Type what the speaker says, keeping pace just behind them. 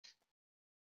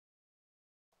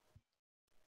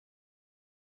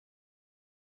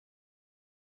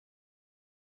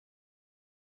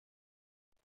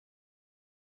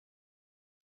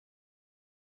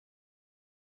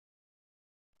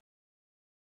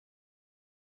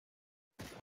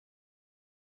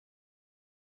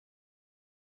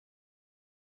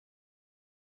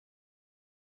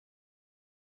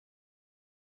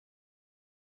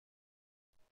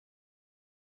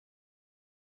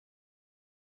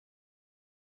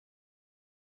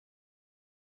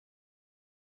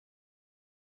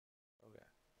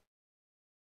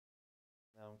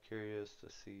curious to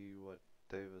see what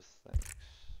Davis thinks.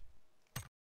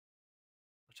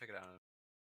 I'll check it out.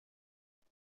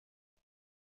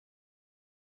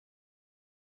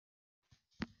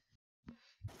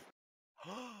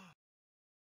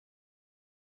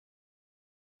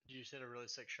 Did you just hit a really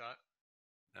sick shot?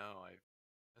 No, I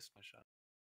missed my shot.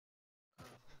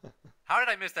 How did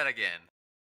I miss that again?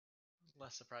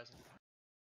 Less surprising.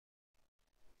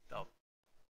 Oh.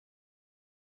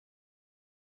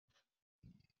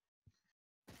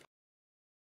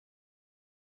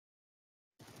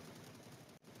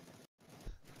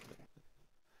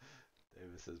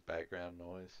 Davis's background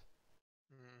noise.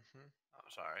 Mm-hmm. I'm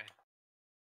sorry.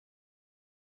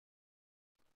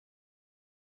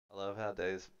 I love how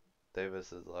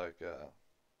Davis is like,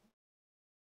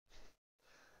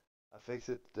 I fix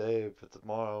it today, but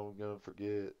tomorrow I'm gonna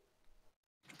forget.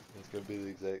 It's gonna be the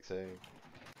exact same.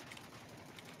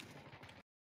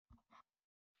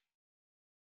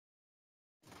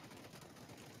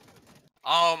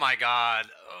 Oh my god.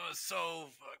 Oh, so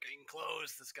fucking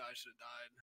close. This guy should have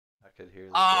died. I could hear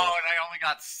the Oh, and I only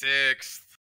got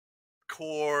 6th.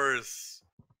 Course.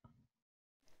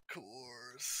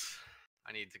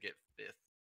 I need to get 5th.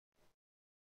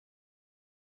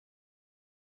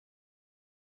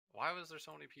 Why was there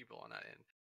so many people on that end?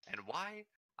 And why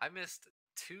I missed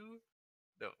 3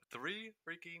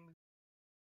 freaking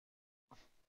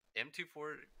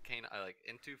M24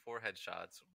 M24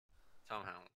 headshots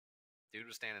somehow. Dude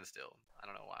was standing still. I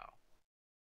don't know. Wow.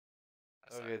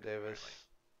 That Okay, sucked, Davis.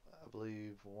 apparently. I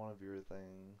believe one of your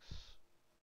things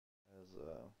has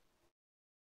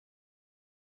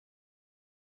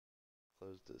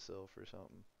closed itself or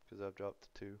something, because I've dropped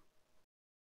the 2.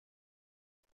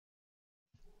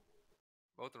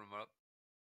 Both of them are up.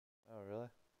 Oh, really?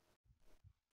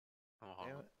 Oh, hold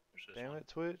Damn on. it. There's this Damn one. it,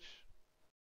 Twitch.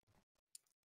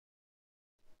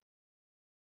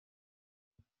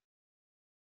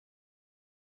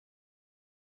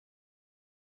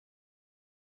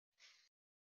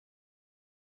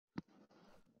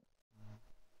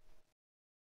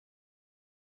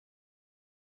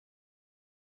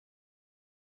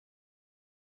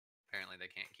 Apparently they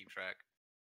can't keep track.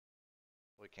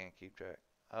 We can't keep track.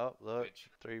 Oh, look. Twitch.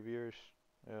 3 viewers.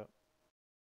 Yep.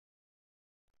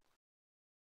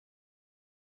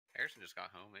 Harrison just got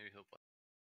home. Maybe he'll play.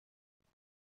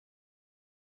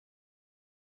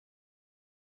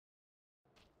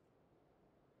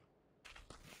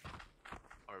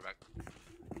 Oh, we're back.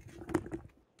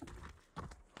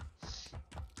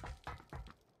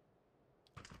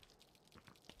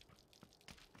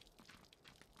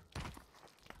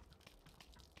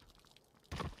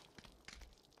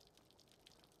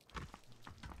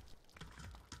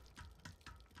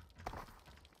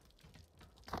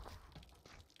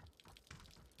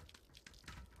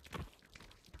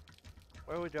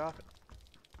 Where are we dropping?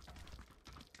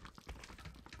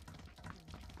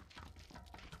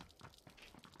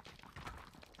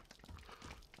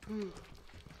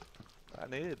 I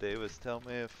needed Davis to tell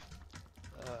me if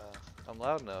I'm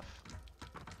loud enough.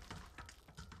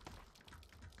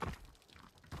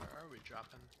 Where are we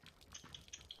dropping?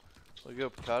 We go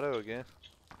Picado again.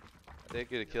 I did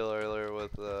get a kill earlier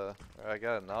with, or I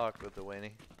got a knock with the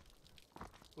Winnie.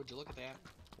 Would you look at that?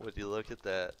 Would you look at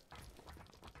that?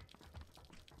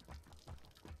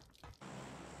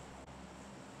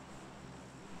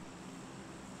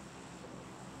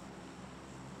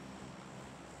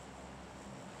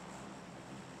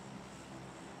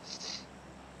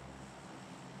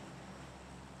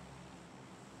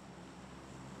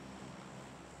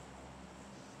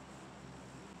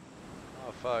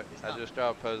 Oh fuck, He's I not- just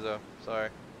dropped Pozo. Sorry.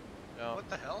 No. What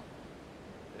the hell?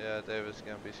 Yeah, Davis is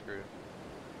gonna be screwed.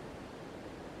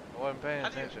 I wasn't paying How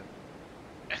do you- attention.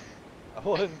 I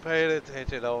wasn't paying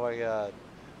attention, oh my god.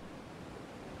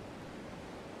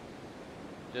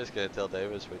 Just gonna tell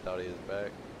Davis we thought he was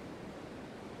back.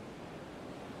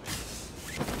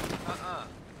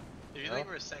 If you No? think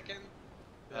for a second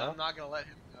that No? I'm not gonna let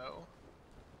him know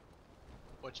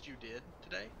what you did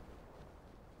today,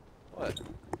 What?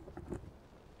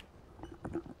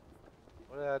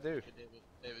 What did I do? okay,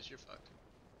 Davis, you're fucked.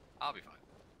 I'll be fine.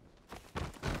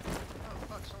 Oh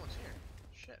fuck, someone's here.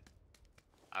 Shit.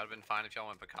 I would have been fine if y'all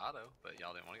went Picado, but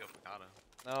y'all didn't want to go Picado.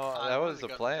 No, I that wanted was to the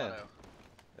go to plan. Picado.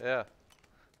 Yeah.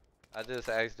 I just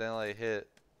accidentally hit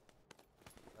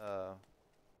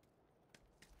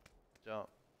jump.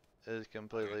 It was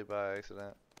completely by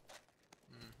accident.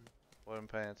 Mm-hmm.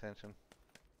 Wasn't paying attention.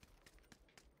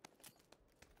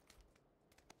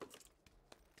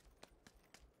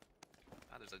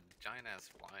 God, there's a giant ass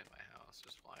fly in my house,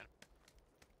 just flying.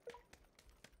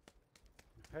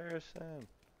 Harrison.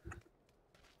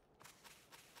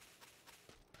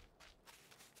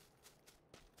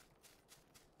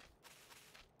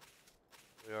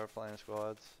 We are playing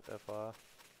squads, FI.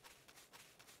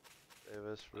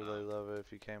 Davis, really love it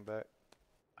if you came back.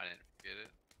 I didn't forget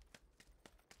it.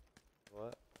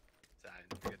 What? I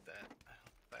didn't forget that.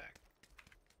 Back.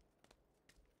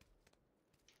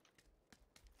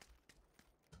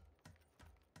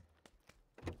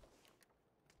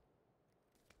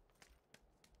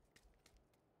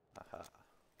 Haha.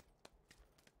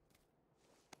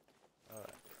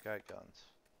 Alright, got guns.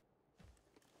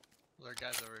 There are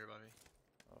guys over here by me.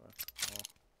 Alright, well.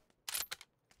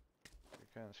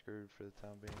 You're kinda screwed for the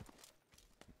time being.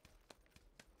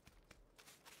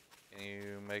 Can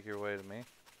you make your way to me?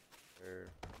 Or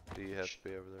do you have to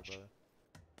be over there, brother?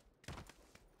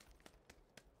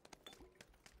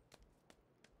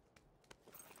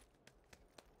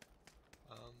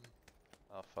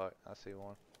 Oh fuck, I see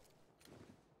one.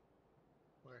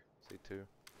 Where? See two.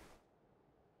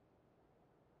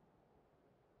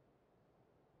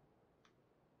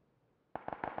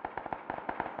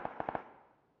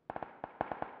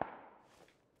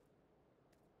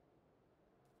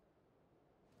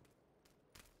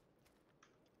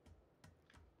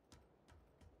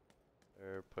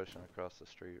 They're pushing across the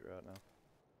street right now.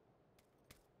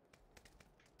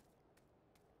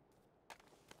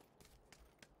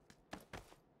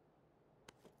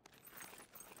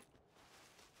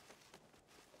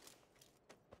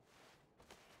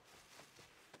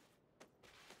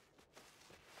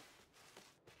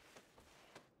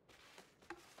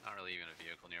 Not really even a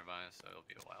vehicle nearby, so it'll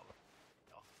be a while.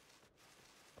 No.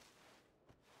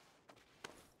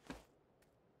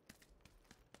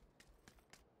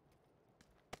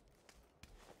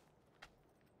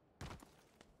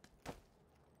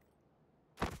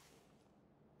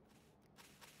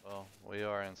 Well, we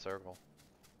are in circle.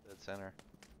 Dead center.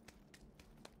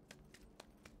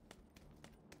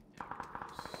 Are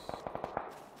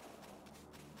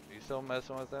you still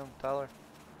messing with them, Tyler?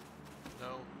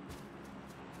 No.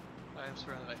 I am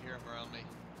surrounded. I hear them around me.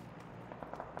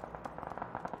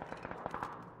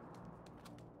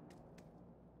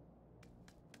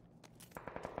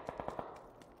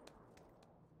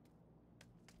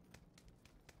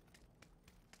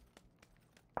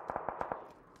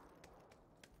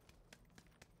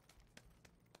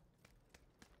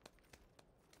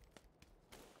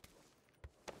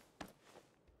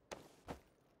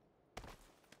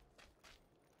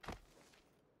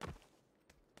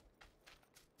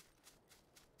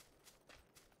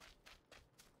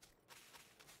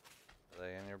 Are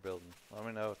they in your building? Let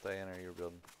me know if they enter your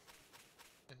building.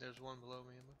 And there's one below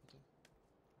me. I'm looking to.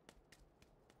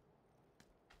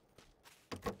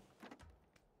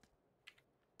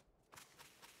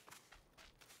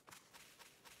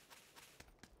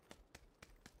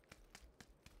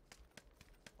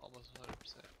 Almost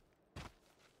 100%.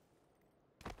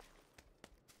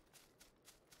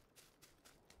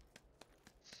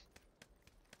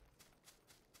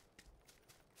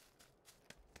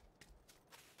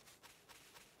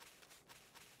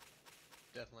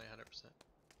 Definitely 100%.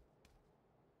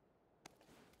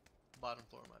 Bottom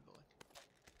floor of my building.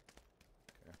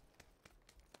 Okay.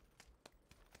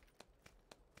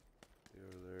 Be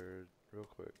over there real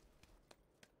quick.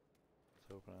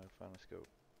 I was hoping I'd find a scope.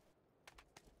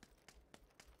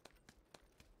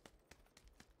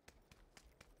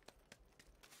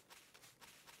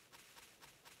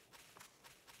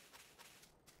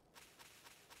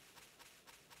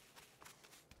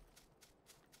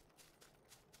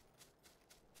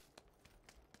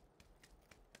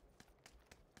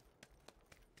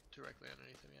 Directly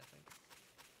underneath me, I think.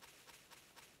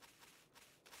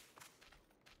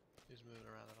 He's moving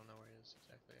around. I don't know where he is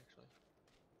exactly, actually.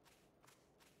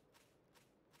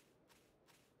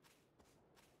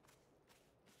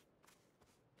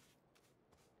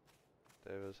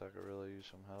 Davis, I could really use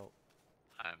some help.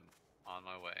 I'm on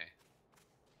my way.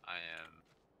 I am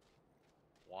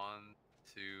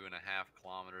 2.5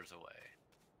 kilometers away.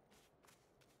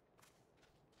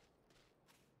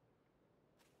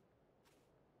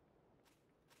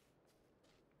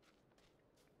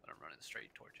 But I'm running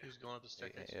straight towards you. He's going up the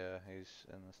staircase. Yeah, he's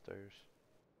in the stairs.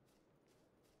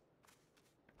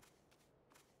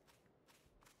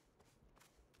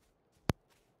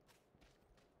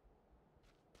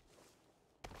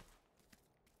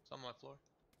 It's on my floor.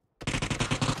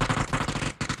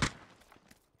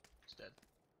 It's dead.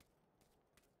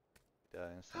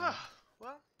 Yeah, instantly.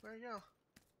 Well, there you go.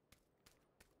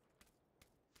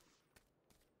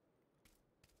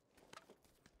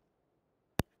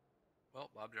 Well,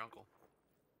 Bob's your uncle.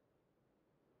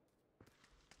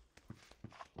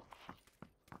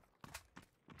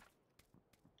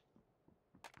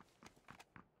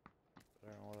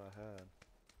 Better than what I had.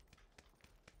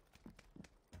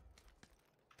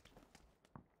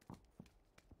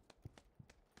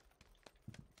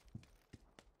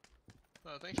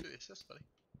 Oh, thanks for the assist, buddy.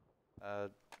 I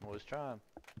was trying.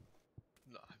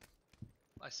 No,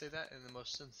 I say that in the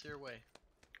most sincere way.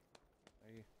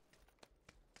 Thank you.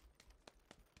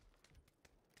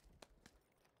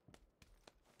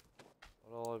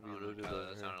 What all have I you don't know, looted Tyler, over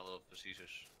that here? sounded a little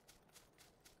facetious.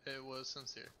 It was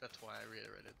sincere. That's why I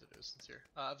reiterated that it was sincere.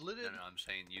 I've looted. No, I'm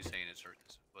saying you saying it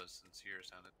was sincere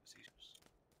sounded facetious.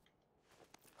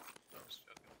 Oh, Just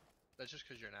joking. that's just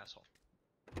because you're an asshole.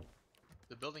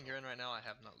 The building you're in right now, I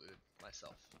have not looted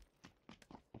myself.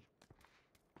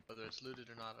 Whether it's looted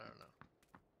or not, I don't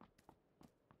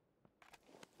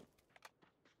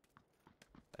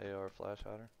know. AR flash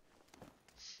hider.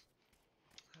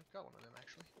 I've got one of them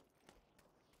actually.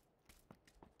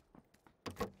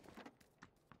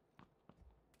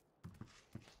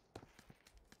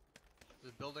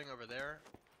 The building over there,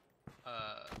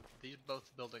 these both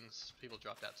buildings people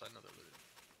dropped out, so I know they're looted.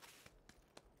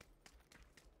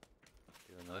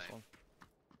 Even this Nice. one.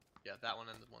 Yeah, that one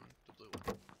and the blue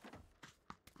one.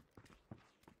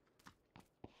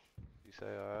 You say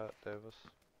alright, Davis?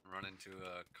 Run into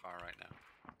a car right now.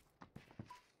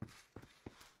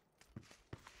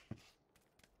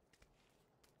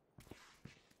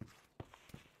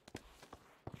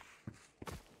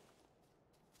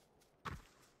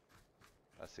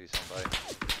 I see somebody.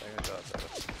 Take a shot,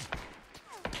 Davis.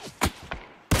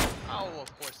 Oh,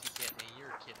 of course he hit me.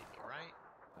 You're kidding me, right?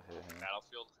 I hit him.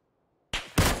 Battlefield.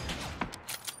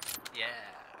 Yeah.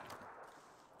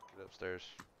 Get upstairs.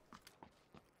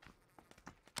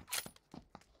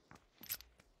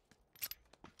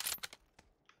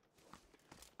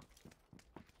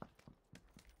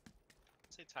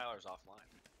 Say Tyler's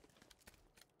offline.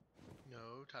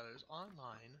 No, Tyler's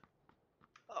online.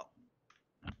 Oh.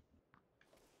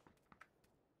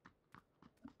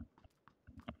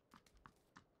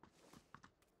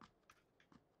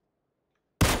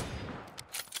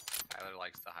 Tyler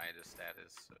likes to hide his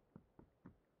status. So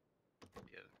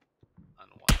yeah,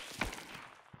 unwatched.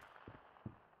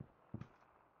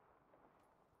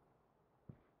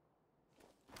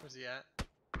 Where's he at?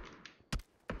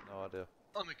 No idea.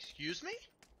 Excuse me?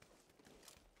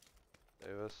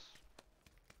 Davis.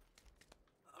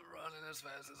 I'm running as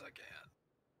fast as I can.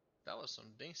 That was some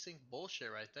ding sink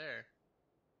bullshit right there.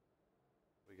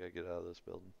 We gotta get out of this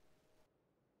building.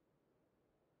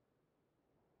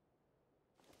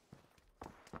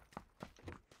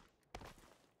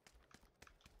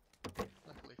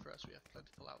 Luckily for us, we have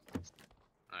plentiful outlets.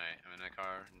 Alright, I'm in my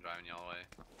car and driving y'all away.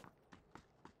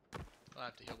 I'll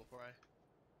have to heal before I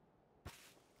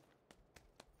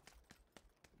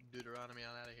Deuteronomy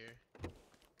on out of here.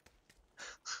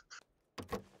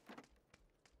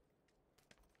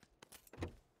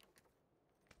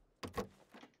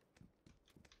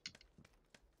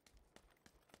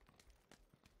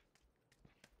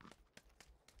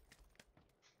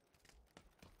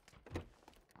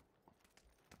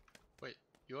 Wait,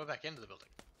 you went back into the building.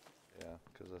 Yeah,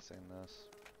 cause I seen this.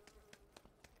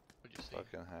 What'd you see?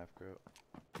 Fucking half grip.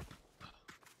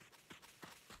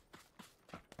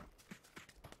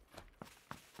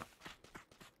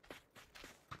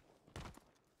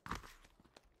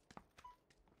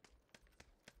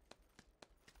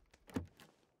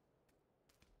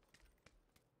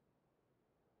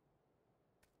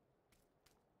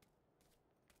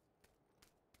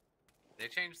 They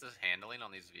changed this handling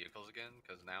on these vehicles again,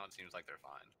 because now it seems like they're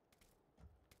fine.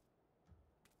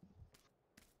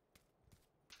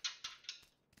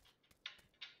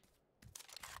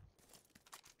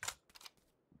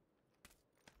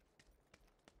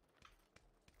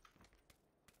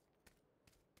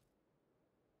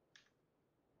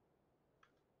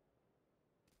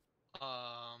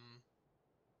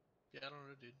 Yeah, I don't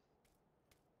know, dude.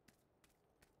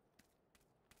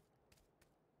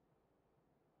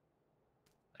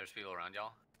 There's people around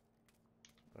y'all.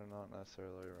 They're not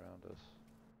necessarily around us.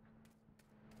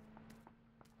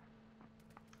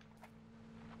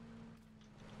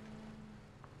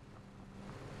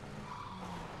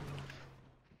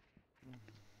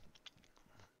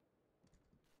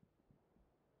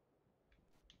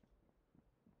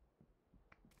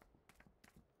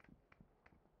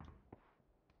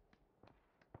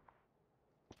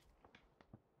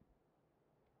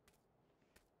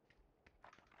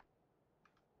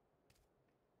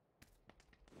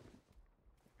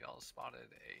 Y'all spotted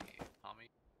a Tommy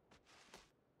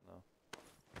No.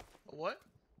 What?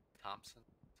 Thompson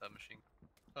submachine.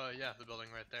 Yeah, the building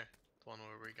right there. The one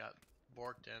where we got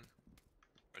borked in.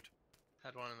 Which?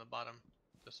 Had one in the bottom.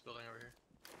 This building over here.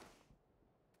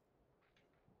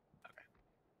 Okay.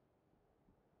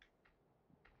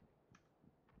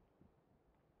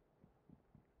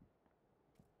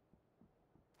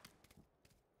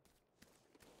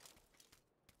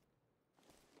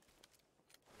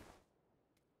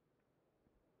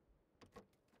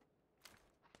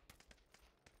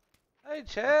 Hey,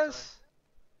 Chaz.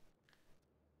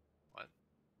 What?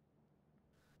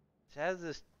 Chaz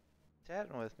is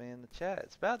chatting with me in the chat.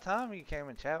 It's about time you came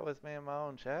and chat with me in my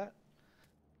own chat.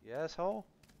 You asshole.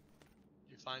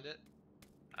 You find it?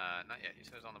 Not yet. You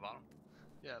said it's on the bottom.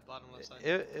 Yeah, bottom left side.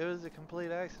 It was a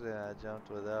complete accident. I jumped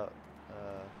without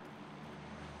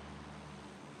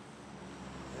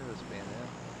it was being in.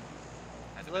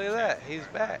 Has it Look been at Chaz that. the He's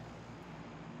entire time? back.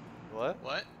 What?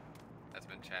 What? That's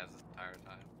been Chaz this entire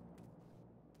time.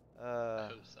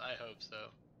 I hope so.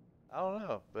 I don't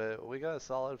know, but we got a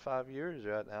solid 5 years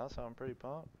right now, so I'm pretty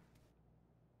pumped.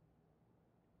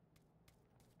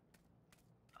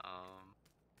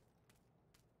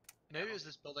 Maybe it was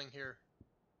this building here.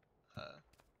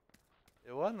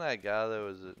 It wasn't that guy that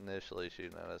was initially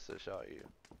shooting at us that shot you.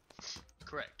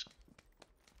 Correct.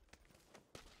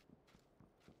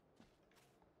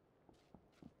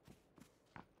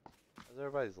 How's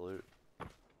everybody's loot?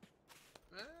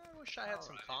 I wish I had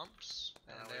some Alright. comps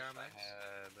And and I wish AR I max.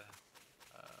 had.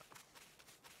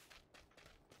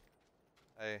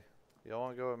 Hey, y'all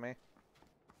wanna go with me?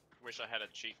 Wish I had a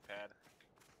cheek pad.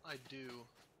 I do.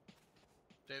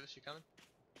 Davis, you coming?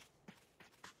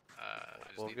 I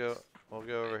just We'll need go this- we'll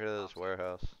go over okay, here to this Thompson.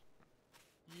 warehouse.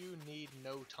 You need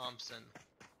no Thompson.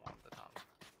 Want the Thompson.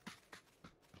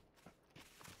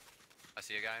 I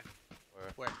see a guy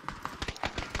Where?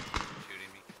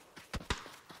 shooting me.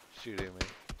 Shooting me.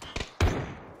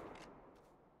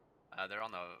 They're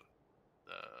on the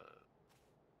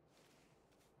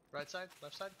Right side?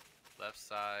 Left side? left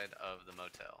side of the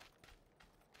motel.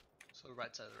 So the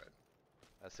right side of the road.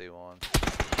 I see one.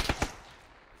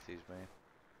 He sees me.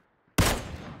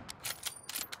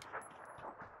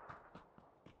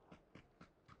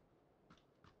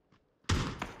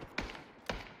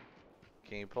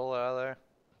 Can you pull out of there?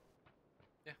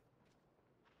 Yeah.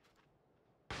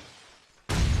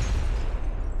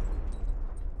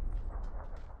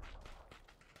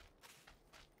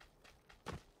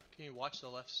 Can you watch the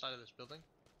left side of this building?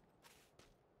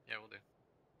 Yeah, we'll do.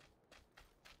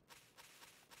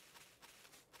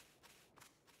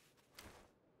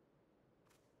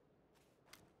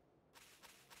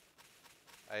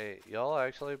 Hey, y'all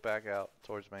actually back out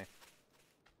towards me. Let's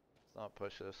not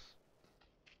push this.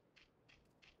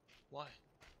 Why?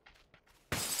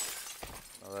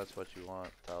 No, that's what you want,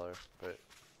 Tyler. But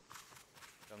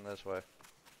come this way.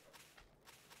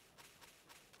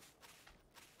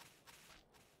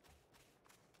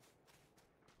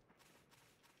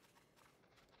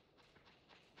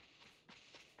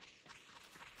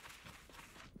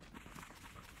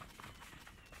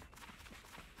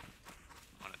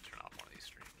 I'm gonna turn off one of these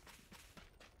streams.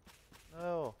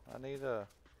 No, I need the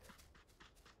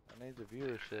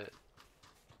viewership.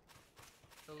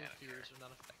 Those Yeah, I don't viewers are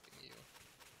not affecting you.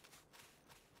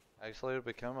 Actually, to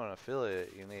become an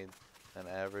affiliate, you need an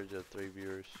average of 3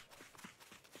 viewers.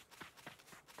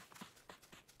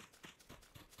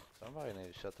 Somebody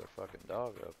needs to shut their fucking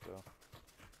dog up, though.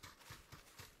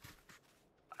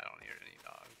 I don't hear any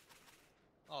dog.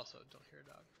 Also, don't hear a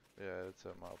dog. Yeah, it's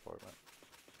at my apartment.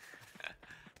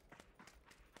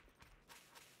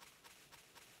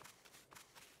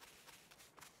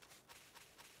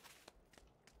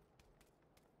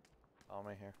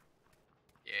 Tommy here.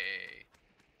 Yay.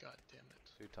 God damn it.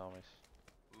 2 Tommies.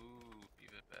 Ooh,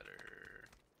 even better.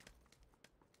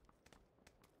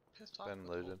 Pissed off Been with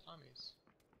little looted. Tommies.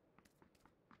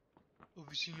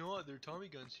 Obviously not, there are Tommy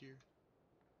guns here.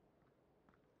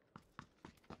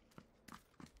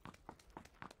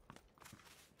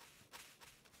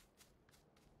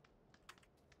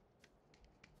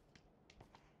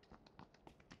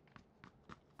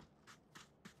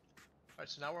 Alright,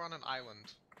 so now we're on an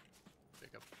island.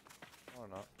 Jacob. Or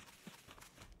not.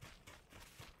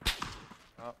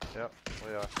 Oh, yep,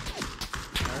 we are.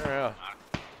 There we are.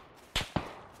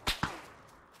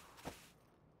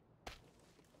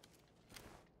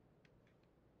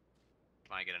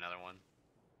 Might get another one.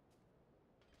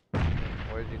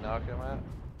 Where'd you knock him at?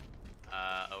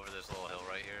 Over this little hill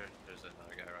right here. There's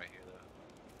another guy right here,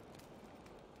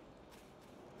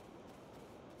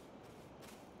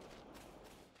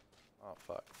 though. Oh,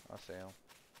 fuck. I see him.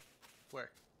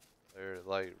 Where? They're,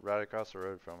 like, right across the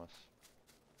road from us.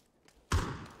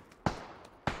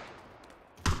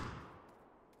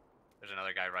 There's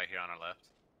another guy right here on our left.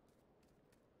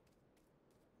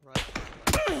 Right.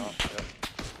 Oh, yep.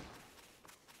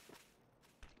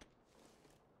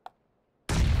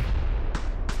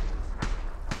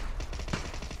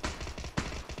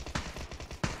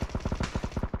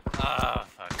 Ah,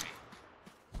 fuck me.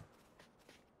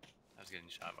 I was getting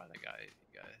shot by the guy,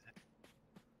 you guys.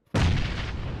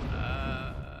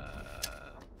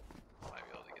 Might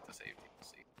be able to get to safety. We'll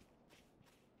see.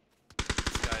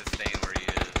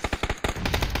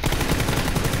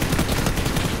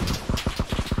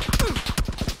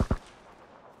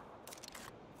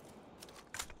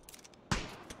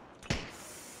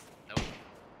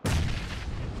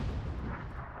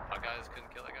 guys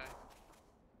couldn't kill that guy?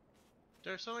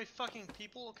 There's so many fucking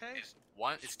people, okay?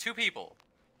 It's two people.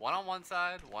 One on one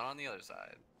side, one on the other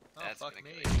side. Oh, That's fuck gonna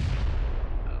me. kill you.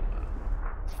 Oh, wow.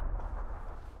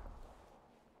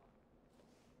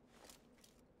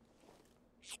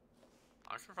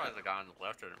 I'm surprised the guy on the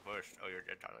left didn't push. Oh, you're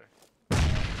dead, Tyler. Yeah,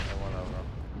 one of them.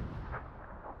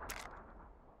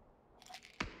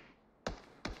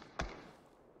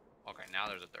 Okay, now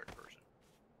there's a third person.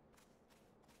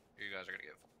 You guys are gonna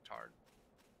get fucked hard.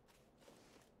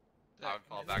 I would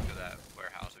fall back to that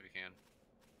warehouse if you can.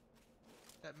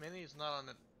 That mini's not on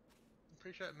the... I'm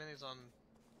pretty sure that mini's on...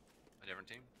 A different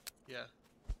team? Yeah.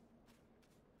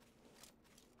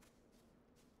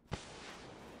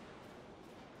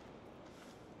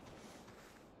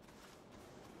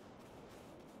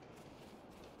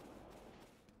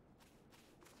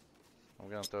 I'm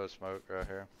gonna throw a smoke right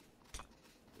here.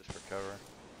 Just for cover.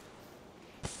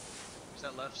 Is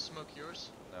that left smoke yours?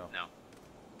 No. No.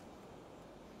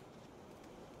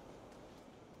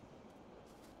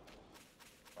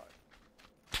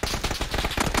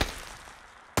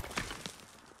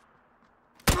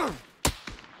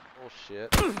 Oh shit.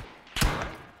 I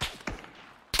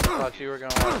thought you were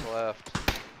gonna watch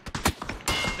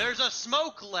left. There's a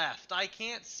smoke left! I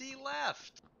can't see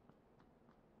left!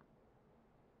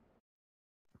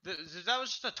 That was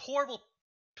just a horrible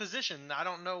position. I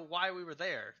don't know why we were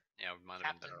there. Yeah, we might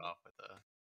have been better Captain. off with the.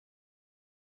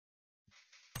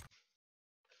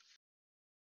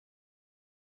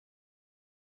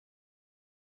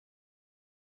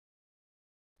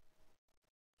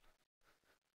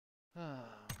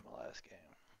 My last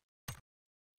game.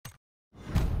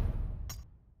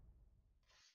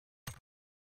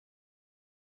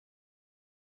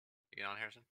 You get on,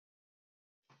 Harrison?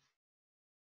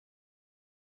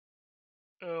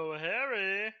 Oh,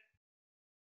 Harry.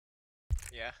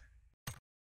 Yeah.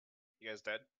 You guys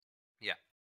dead? Yeah.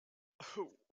 Oh.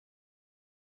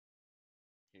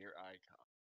 Here I come.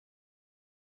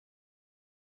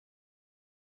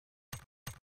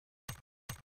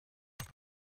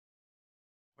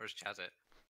 Where's Chaz at?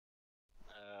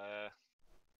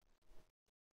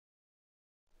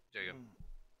 There you go.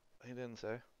 He didn't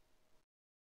say.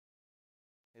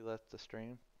 He left the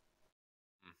stream.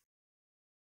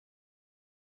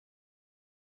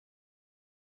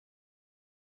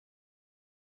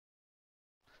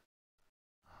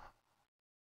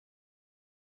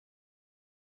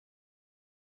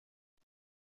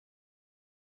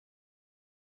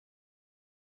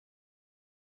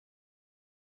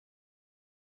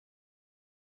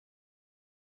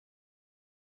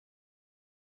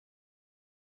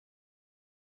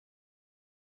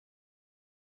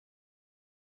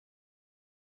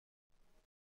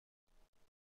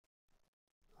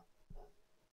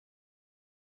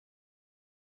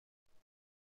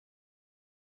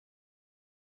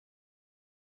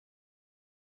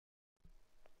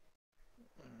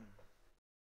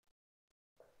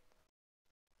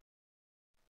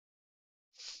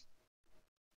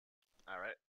 All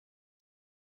right.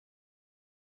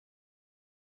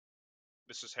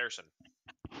 This is Harrison.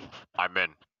 I'm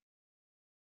in.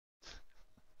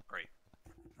 Great.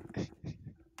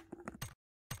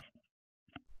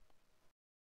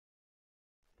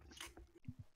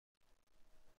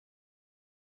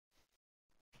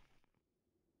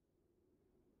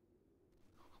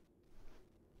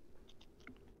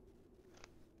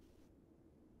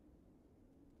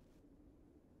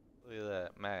 Look at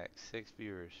that, Max, 6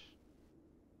 viewers.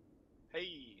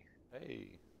 Hey.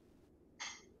 Hey.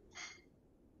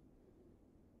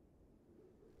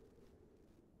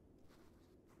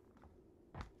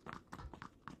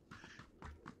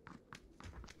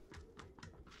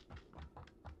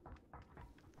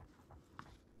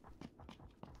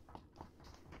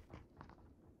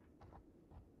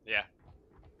 Yeah.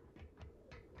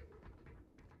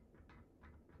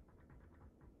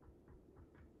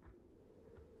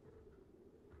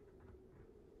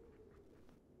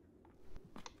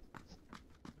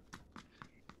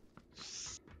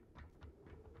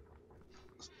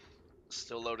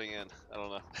 Still loading in. I don't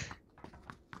know.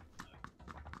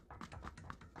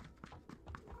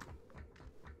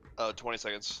 Oh, 20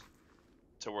 seconds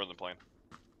till we're in the plane.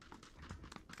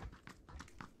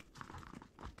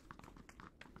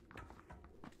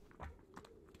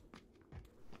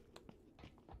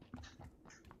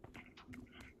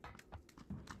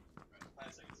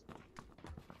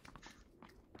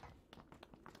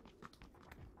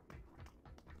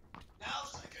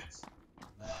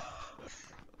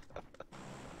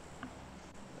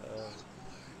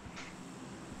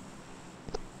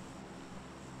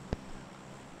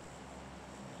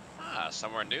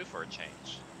 Somewhere new for a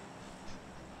change.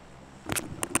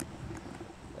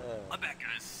 I'm back,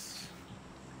 guys.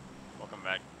 Welcome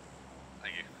back.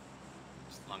 Thank you.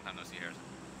 Just a long time no see, Harrison.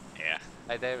 Yeah.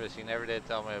 Hey Davis, you never did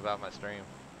tell me about my stream.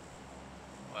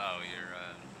 Wow, you're,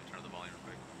 let me turn up the volume real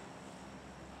quick.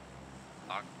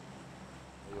 Talk.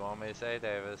 What do you want me to say,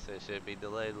 Davis? It should be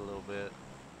delayed a little bit.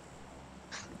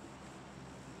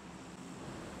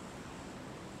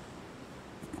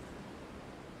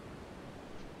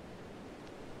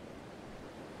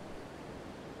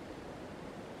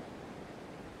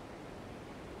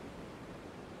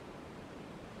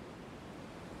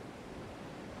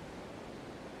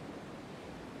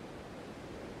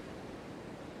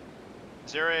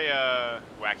 Is there a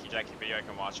wacky jacky video I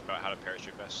can watch about how to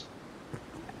parachute best?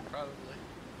 Probably.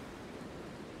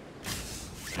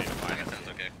 I need to I find think it. that sounds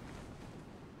okay.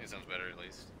 It sounds better at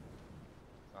least.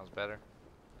 Sounds better.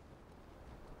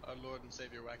 Our Lord and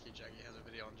Savior Wacky Jackie has a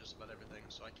video on just about everything,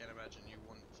 so I can't imagine you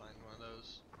wouldn't find one of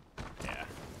those. Yeah.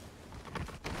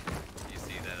 You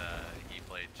see that he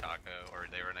played Chaco, or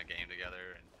they were in a game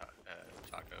together, and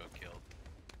Chaco killed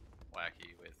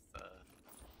Wacky with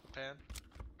Pan?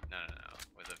 no,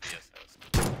 with a VSS.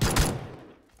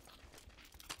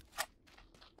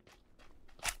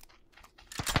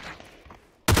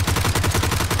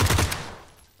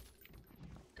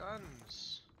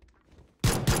 Guns!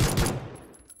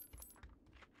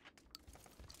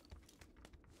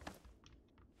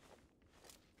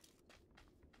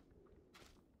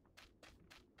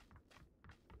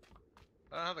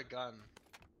 I don't have a gun.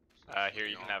 Here,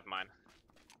 you can have mine.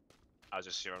 I was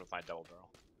just shooting with my double barrel.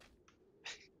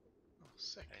 Oh,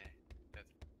 sick. Hey, that's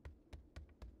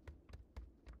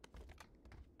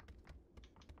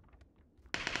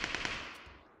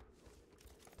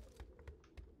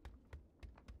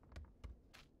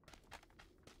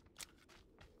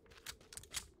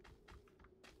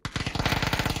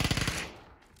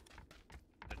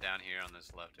they're down here on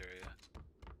this left area.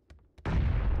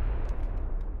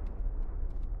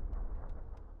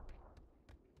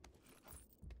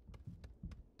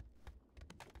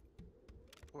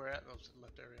 We're at those in the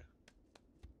left area.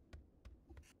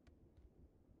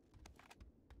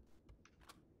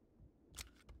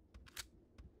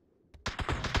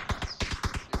 See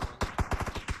one.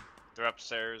 They're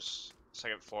upstairs,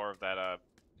 second floor of that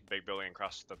big building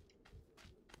across the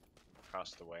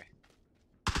way.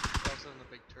 They're also in the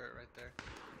big turret right there.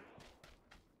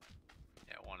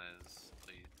 Yeah, one is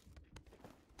lead.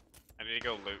 I need to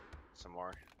go loot some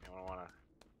more. Anyone wanna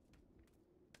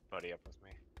buddy up with me?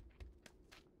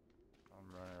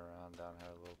 I'm running around down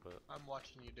here a little bit. I'm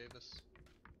watching you, Davis.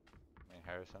 I mean,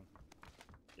 Harrison.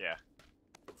 Yeah.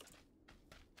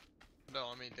 No,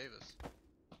 I mean Davis.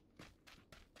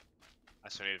 I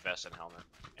still need a vest and helmet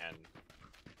and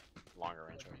longer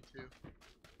range. Yeah, me too.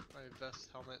 My vest,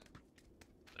 helmet.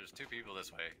 There's two people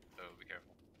this way, so be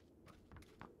careful.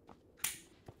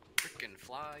 Frickin'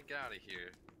 fly, get out of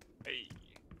here. Hey.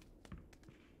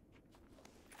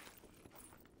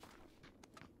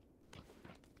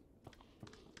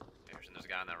 There's a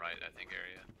guy on that right, I think,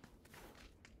 area.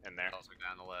 In there. Also a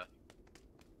guy on the left.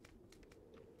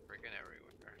 Freaking everywhere.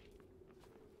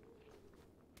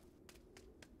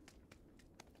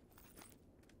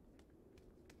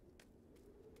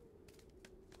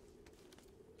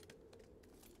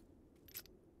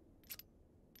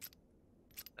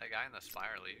 That guy in the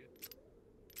spire lead.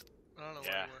 I don't know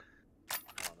Yeah. where he went.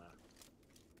 I don't know.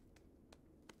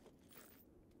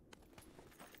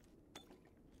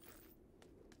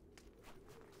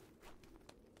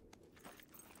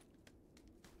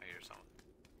 I hear someone.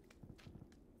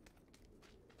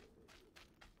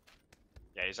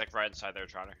 Yeah, he's like right inside there,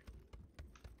 Trotter.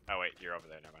 Oh wait, you're over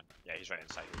there, never mind. Yeah, he's right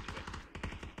inside here, dude.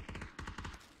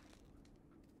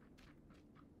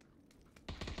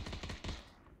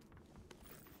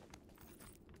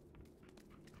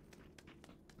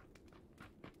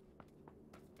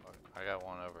 I got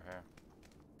one over here.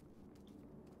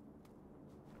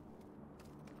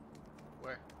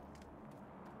 Where?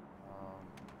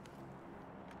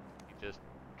 He just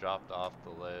dropped off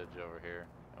the ledge over here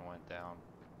and went down.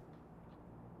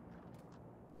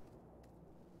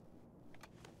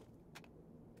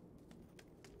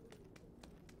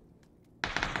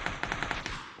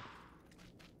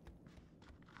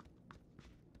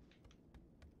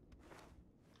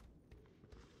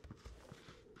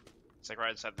 It's like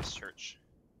right inside this church.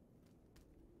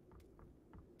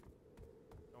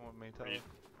 Don't want me to tell Where you.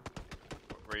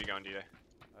 Where are you going, DJ?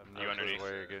 I have you no clue underneath?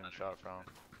 where you're getting shot from.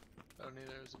 I don't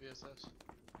either. It was a VSS.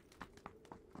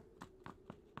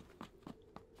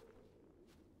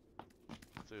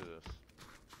 Let's do this.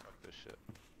 Fuck this shit.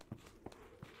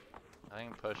 I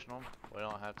think pushing them. We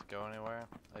don't have to go anywhere.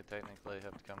 They technically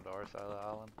have to come to our side of the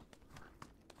island.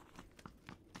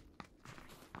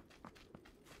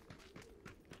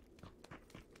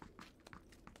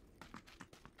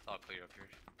 all clear up here.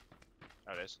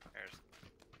 Oh, it is. There's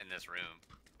in this room.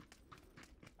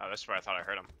 Oh, this is where I thought I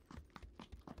heard him.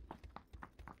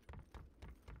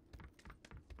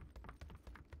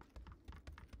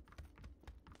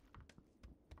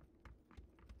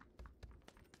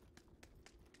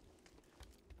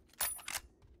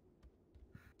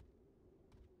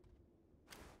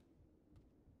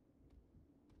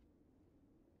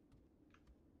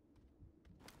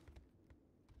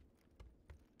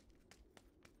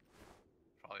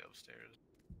 Probably upstairs.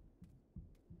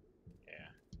 Yeah.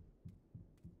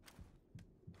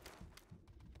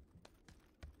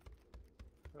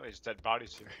 Oh, there's dead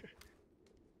bodies here.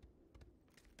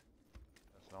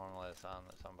 That's normally a sign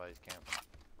that somebody's camping.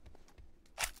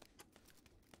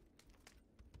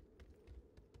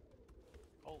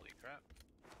 Holy crap.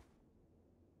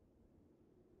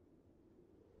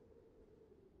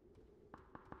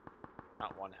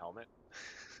 Not one helmet.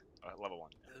 Level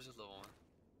 1. There's a little one.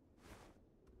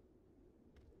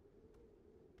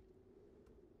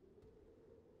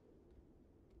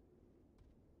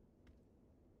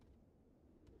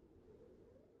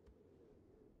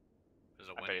 There's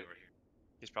a I Winnie bet- over here.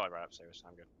 He's probably right upstairs.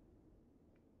 I'm good.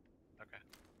 Okay.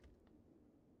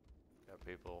 Got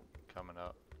people coming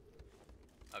up.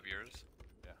 Up yours?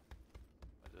 I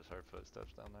just heard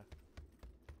footsteps down there.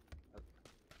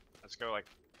 Let's go like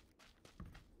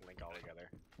link all together.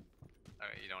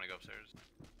 Alright, you don't want to go upstairs?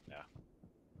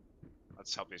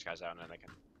 Let's help these guys out and then they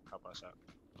can help us out.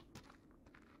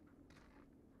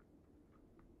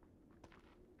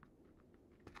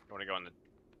 You want to go in the?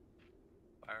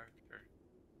 Fire? Sure.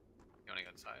 You want to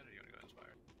go inside or you want to go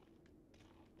inspire?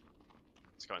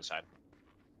 Let's go inside.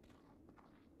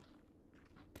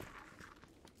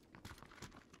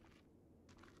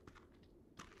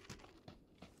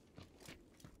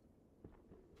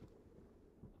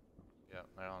 Yeah,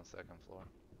 they're on the second floor.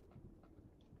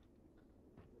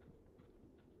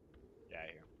 Yeah, I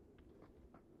hear.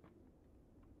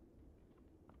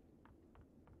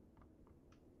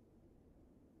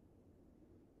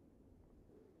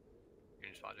 You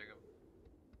can spot Jacob?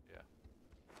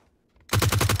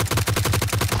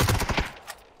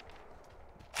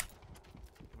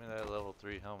 Give me that level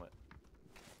 3 helmet.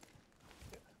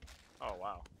 Oh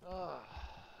wow.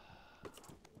 What's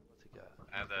he got?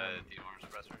 I have the D-arm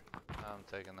suppressor. I'm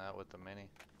taking that with the mini.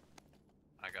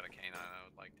 I got a canine I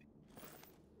would like to.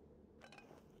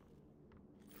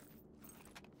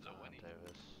 There's a Winnie.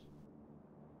 Davis.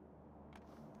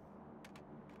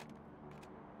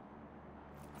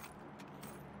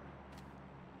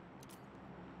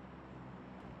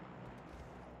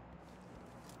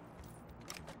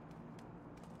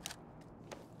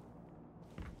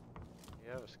 You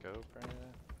have a scope or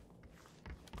anything?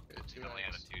 You only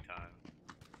had it 2 times.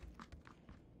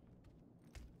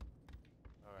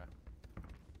 Okay.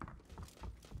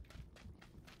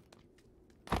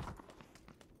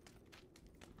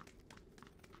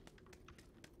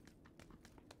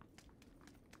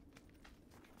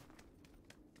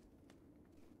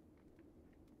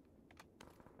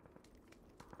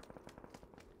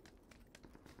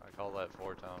 I call that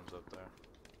 4 times up there.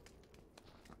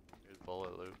 Here's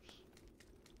bullet loops.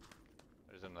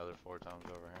 There's another 4 times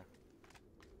over here.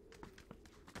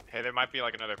 Hey, there might be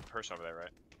like another person over there,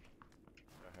 right?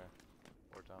 Right here.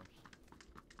 4 times.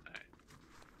 Alright.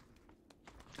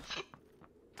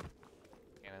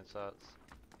 Cannon shots.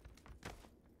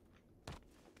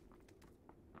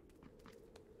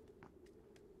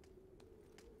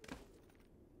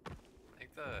 I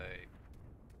think the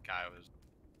guy was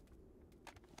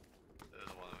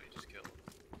the one that we just killed.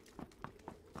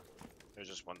 There's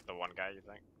just the one guy, you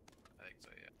think? I think so,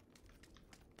 yeah.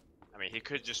 I mean, he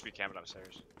could just be camping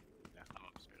upstairs. I'm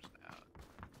upstairs now.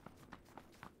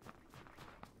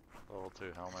 Level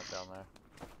 2 helmet down there.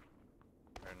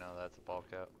 Or no, that's a ball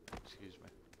cap. Excuse me.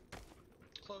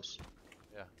 Close.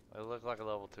 Yeah, it looked like a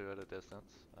level 2 at a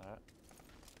distance. Alright.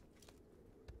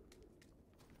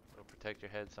 It'll protect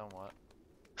your head somewhat.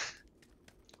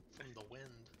 From the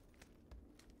wind.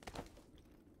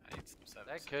 I need some 7.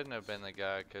 That couldn't have been the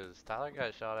guy, because Tyler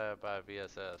got shot at by a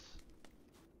VSS.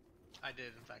 I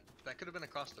did, in fact. That could have been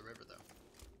across the river, though.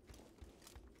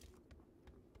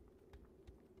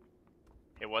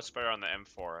 Hey, what's better on the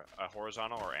M4? A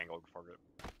horizontal or angled foregrip?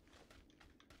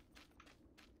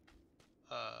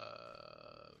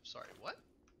 Sorry, what?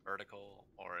 Vertical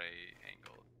or a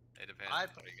angle. It depends. I Are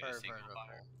you gonna prefer single vertical.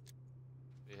 fire?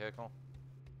 Vehicle?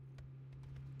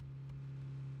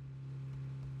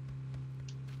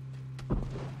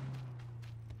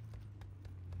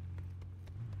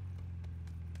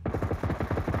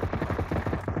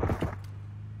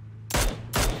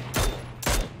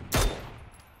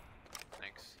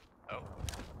 Thanks.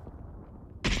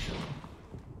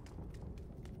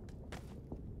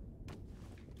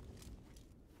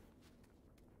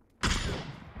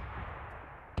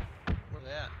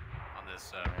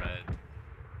 this red.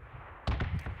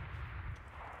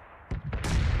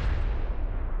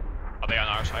 Are they on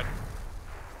our side?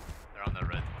 They're on the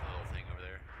red little thing over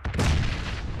there.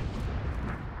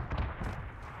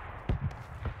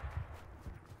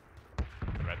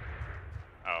 Red.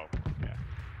 Oh, yeah.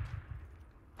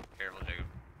 Careful, Jacob.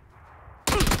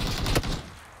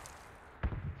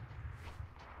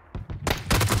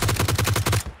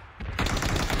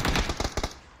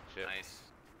 Shit. Nice.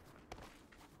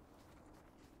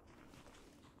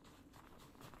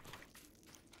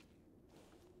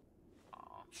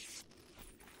 Aw.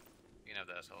 You can have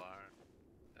the SLR.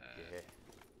 Yeah.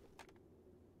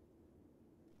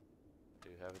 Do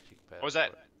have a cheek pad. What was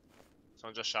that?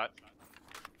 Someone just shot?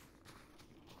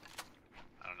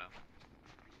 I don't know.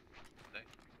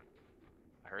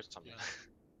 I heard something. Yeah.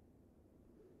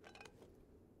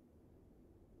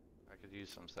 I could use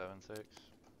some 7.6.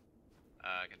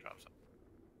 I can drop some.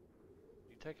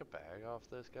 You take a bag off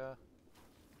this guy?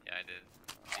 Yeah, I did.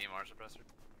 DMR suppressor.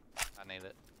 I need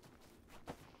it.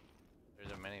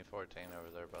 There's a mini 14 over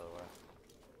there, by the way.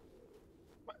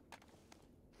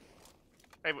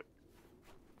 Hey, wait.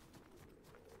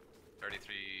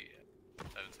 33, 7.6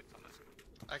 on this.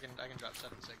 I can drop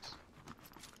 7.6.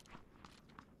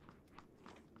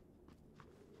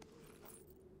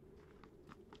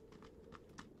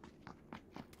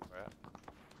 Where at?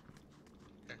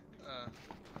 Okay.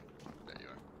 There you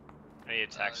are. I need a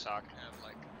tac stock. You have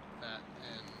like that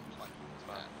and like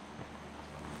that.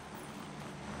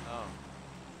 Oh.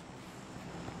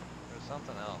 There's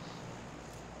something else.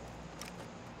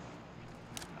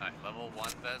 Alright, level 1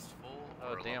 vest full.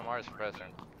 Oh, or level DMR 1 suppressor.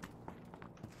 vest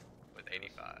with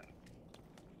 85.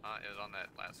 It was on that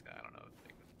last guy. I don't know if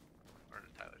Jacob or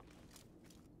Tyler.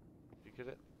 You get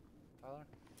it, Tyler?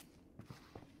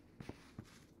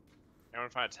 Anyone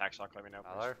find a tac stock? Let me know.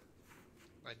 Please. Tyler?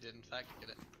 I did in fact get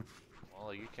it.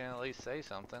 Well, you can at least say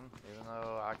something, even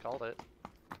though I called it.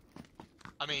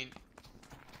 I mean,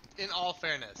 in all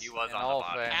fairness, He was In on all the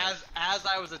bottom. fairness. as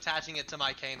I was attaching it to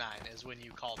my canine is when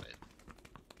you called it.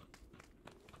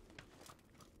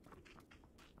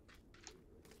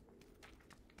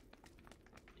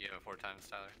 You have a 4 times,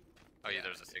 Tyler? Oh yeah, Yeah.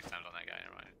 there's a 6 times on that guy.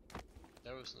 Never mind.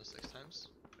 There was no 6 times.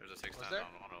 There's a 6 Was times there?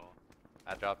 on one of them.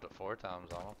 I dropped it 4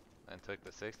 times on him and took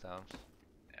the 6 times.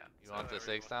 Yeah. You so want the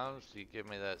whatever 6 you want. times? You give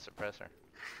me that suppressor.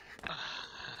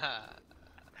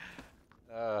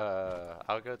 Deal.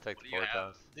 I'll go take What the do you 4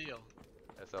 have? times.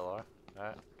 SLR.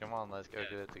 Alright, come on, let's go Yeah,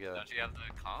 get it together. Don't you have the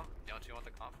comp? Don't you want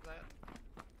the comp for that?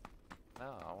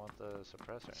 No, I want the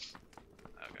suppressor.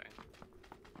 Okay.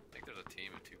 I think there's a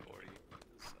team of 240.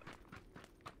 It's,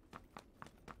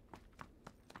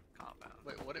 compound.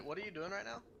 Wait, what are you doing right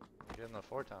now? I'm getting the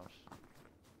 4 times.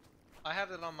 I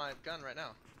have it on my gun right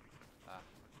now.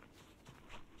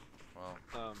 Well,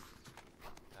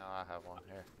 now I have one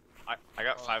here. I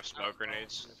got Well, 5 I smoke don't-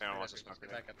 grenades. If anyone wants a Let's smoke get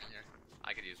grenade. back up in here.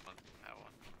 I could use one. I have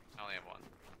one. I only have one.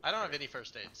 I don't have any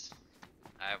first aids.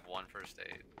 I have one first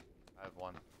aid. I have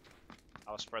one.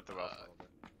 I'll spread the wealth a Uh, little bit.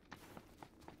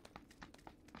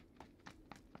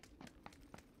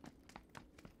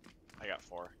 I got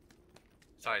 4.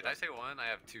 Sorry, did I say one? I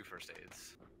have 2 first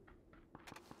aids.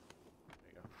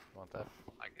 There you go. Want that?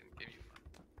 I can give you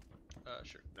one.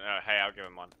 Sure. Hey, I'll give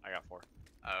him 1. I got 4.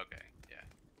 Oh, okay, yeah.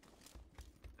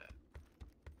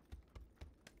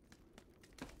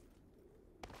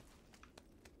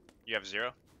 You have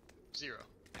 0? 0.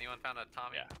 Anyone found a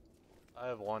Tommy? Yeah. I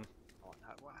have one. Oh,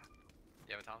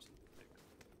 You have a Thompson?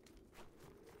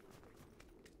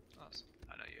 Awesome.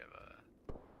 I know you have a.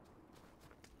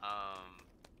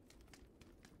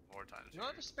 More times. You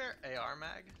want a spare AR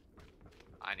mag?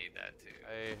 I need that too.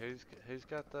 Hey, who's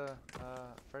got the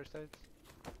first aids?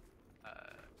 I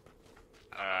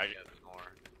I don't know if get- you have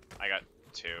more. I got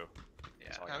 2. Yeah.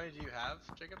 That's all I How got. many do you have,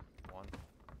 Jacob? One.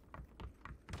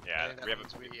 I Yeah, think that we have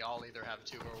means we all either have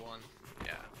 2 or 1.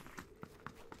 Yeah.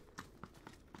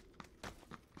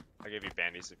 I'll give you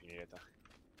bandies if you need it though.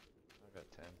 I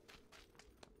got 10.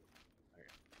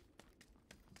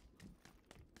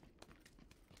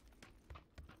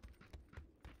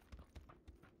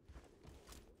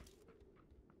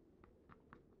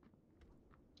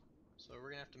 So we're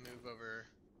gonna have to move over.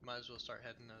 Might as well start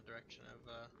heading in the direction of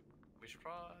We should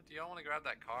probably. Do y'all want to grab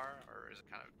that car, or is it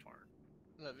kind of torn?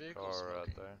 that vehicle. Car out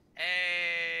smoking. there.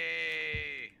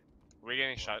 Hey! Are we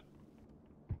getting shot?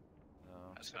 No.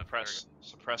 That's not very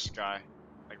Suppress guy.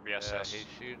 Like Yeah, VSS. he's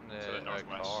shooting the at a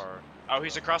northwest. car. Oh,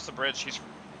 he's across the bridge. He's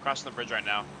crossing the bridge right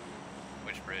now. good.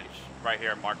 Which bridge? Right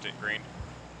here, marked it green.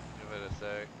 Give it a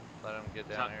sec. Let him get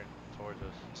He's down not- here towards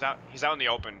us. He's out in the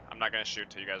open. I'm not gonna shoot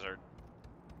till you guys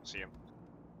see him.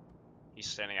 He's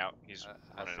standing out. He's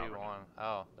I running see over now. one.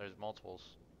 Oh, there's multiples.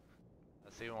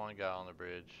 I see one guy on the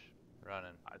bridge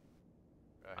running. I-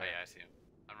 Right Oh here. yeah, I see him.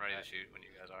 I'm ready to Alright. shoot when you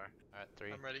guys are. Alright,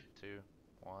 3, I'm ready. 2,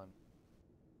 1.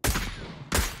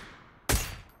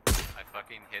 I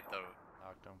fucking hit the.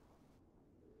 Knocked him.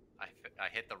 I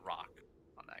hit the rock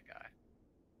on that guy.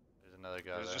 There's another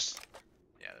guy There's there. just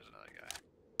Yeah, there's another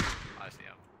guy. I see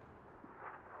him.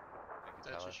 Thank you,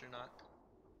 That's Tyler. just your knock.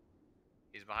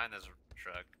 He's behind this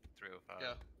truck. 305.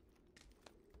 Yeah.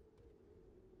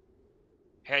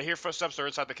 hey, I hear footsteps. They're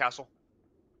inside the castle.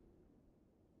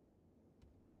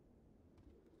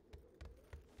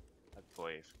 I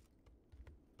believe.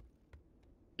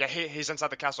 Yeah, he's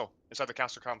inside the castle. Inside the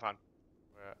castle compound.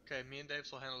 Where at? Okay, me and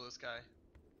Daves will handle this guy.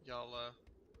 Y'all,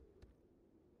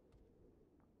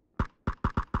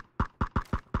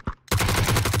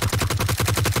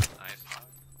 Nice.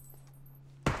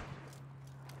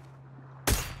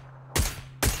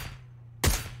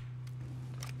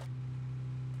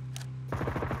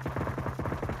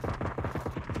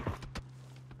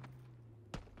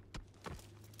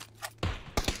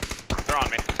 They're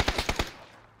on me.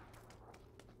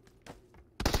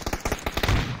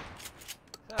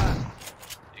 Ah,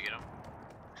 You get him?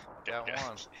 got Yeah.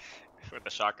 one. With the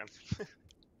shotgun.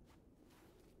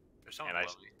 There's someone and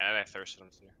below me. I thirsted him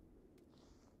too.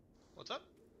 what's up?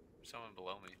 There's someone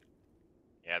below me.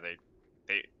 Yeah, they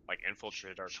like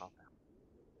infiltrated our compound.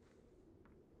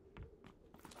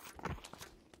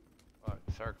 Fuck,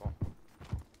 circle.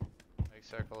 Big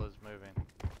circle is moving.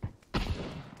 Good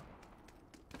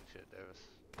shit, Davis.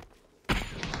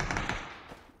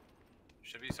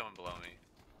 Should be someone below me.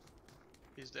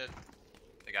 He's dead.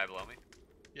 The guy below me?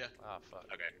 Ah, fuck.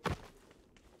 Okay.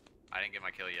 I didn't get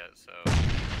my kill yet, so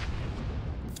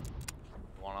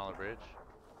One on the bridge.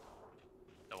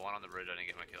 the one on the bridge I didn't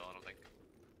get my kill, I don't think.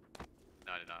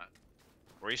 No, I did not.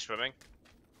 Were you swimming?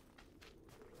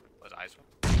 Was I swim?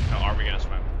 No, are we gonna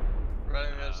swim? Right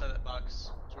on the other side of that box.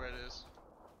 That's where it is.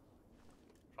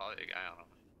 Probably a guy on him.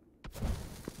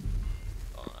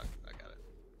 Oh, I got it.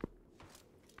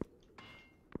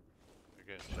 You're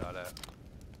getting shot at.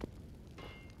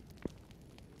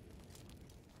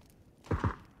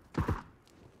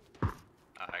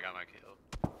 I got my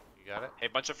kill. You got it? Hey,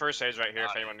 bunch of first aids right here if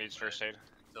Ah, anyone needs first aid.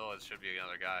 Still, it should be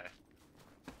another guy.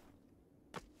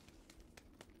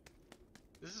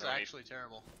 This is Alright. actually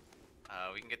terrible.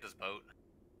 We can get this boat.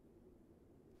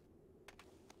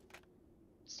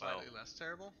 Slightly less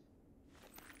terrible.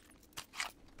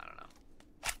 I don't know.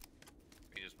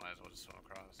 We just might as well just swim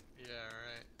across. Yeah,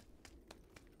 right.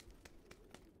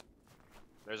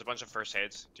 There's a bunch of first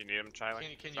aids. Do you need them, Tyler?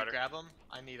 Can you Carter? grab them?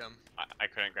 I need them. I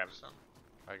couldn't grab them. Some.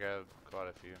 I got quite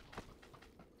a few.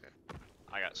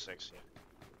 I got 6, yeah.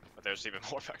 But there's even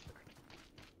more back there.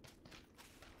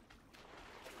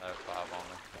 I have 5 on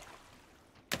me.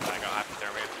 I got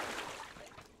hypothermia.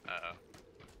 Uh oh.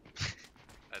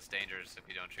 That's dangerous if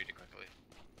you don't treat it quickly.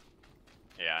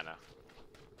 Yeah, I know.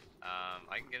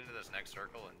 I can get into this next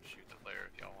circle and shoot the player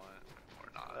if y'all want, or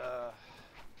not.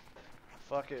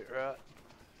 Fuck it, right?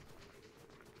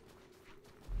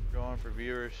 Going for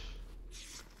viewers.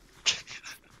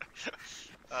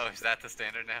 Oh, is that the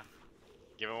standard now?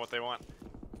 Give them what they want.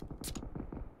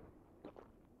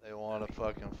 They want a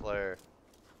fucking flare.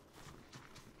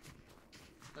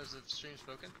 Has the stream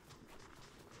spoken?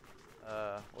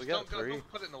 We Just got 3.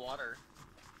 Don't put it in the water.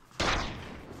 I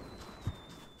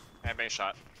made a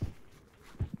shot.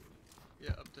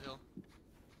 Yeah, up the hill.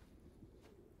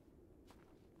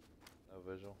 No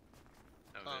visual.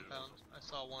 No Compound. visuals. I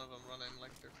saw one of them running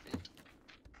like their feet.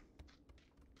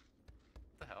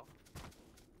 What the hell?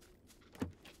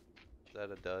 Is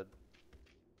that a dud?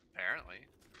 Apparently.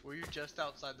 Were you just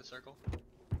outside the circle?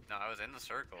 No, I was in the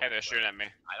circle. Hey, they're but shooting at me.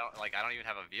 I don't even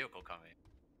have a vehicle coming.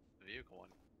 The vehicle one.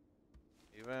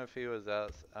 Even if he was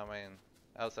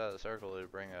outside the circle,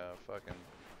 it'd bring a fucking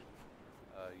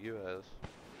US.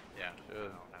 Yeah. Should. I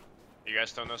don't have, You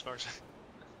guys don't know smokes?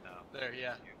 no. There,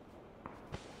 yeah.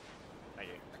 Thank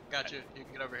you. I got you. You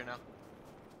can get over here now.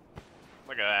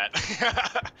 Look at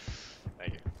that.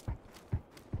 Thank you.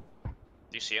 Do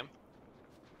you see him?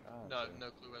 No, no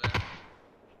clue where they are.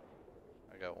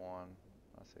 I got one.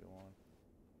 I see one.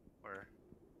 Where?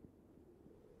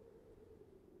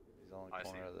 He's on I the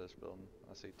see corner him. of this building.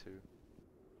 I see 2.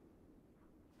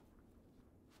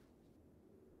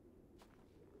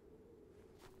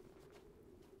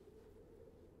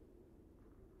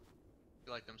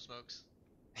 You like them smokes?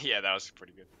 Yeah, that was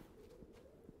pretty good.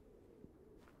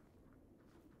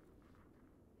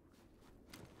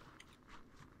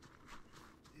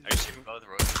 Are you seeing Both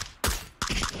roads.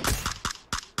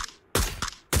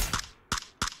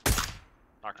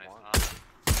 Knocked Nice. one.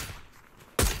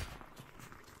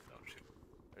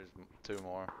 There's two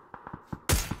more.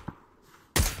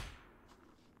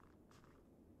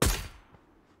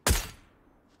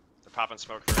 They're popping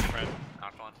smoke for your friend.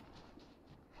 Knocked one.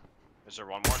 Is there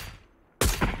one more?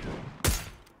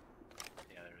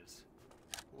 Yeah, there is.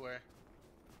 Where?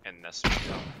 In this.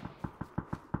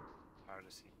 Hard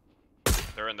to see.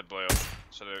 They're in the blue.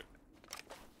 So they're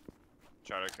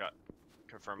try to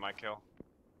confirm my kill.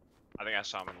 I think I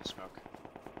saw him in the smoke.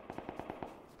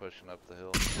 Pushing up the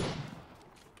hill.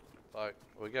 Fuck,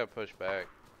 we gotta push back.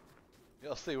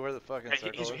 Y'all see where the fucking Hey,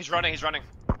 circle is? he's running. He's running.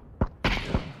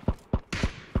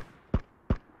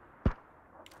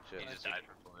 Shit. He just died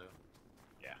from blue.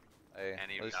 Hey,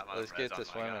 And he let's got one of the get reds to on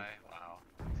my swimming. guy. Wow.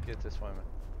 Let's get to swimming.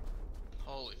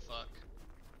 Holy fuck.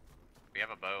 We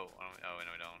have a boat. Oh, no, we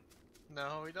don't.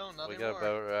 No, we don't. Not We anymore. got a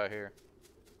boat right here.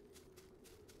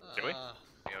 Do we? We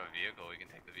have a vehicle. We can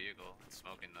take the vehicle. It's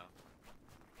smoking though.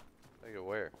 Take it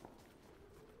where?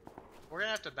 We're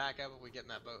gonna have to back up if we get in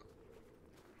that boat.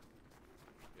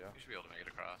 We should be able to make it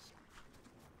across.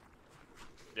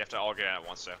 You have to all get in at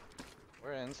once, though.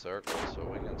 We're in circles, so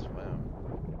we can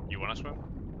swim. You want to swim?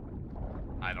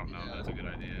 I don't know. Yeah. That's a good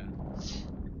idea.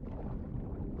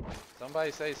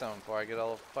 Somebody say something before I get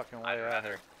all the fucking way I'd out rather-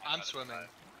 here. I'm rather swimming.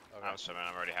 try. Okay. I'm swimming.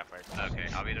 I'm already halfway.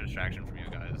 Okay, I'll be the distraction from you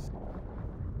guys.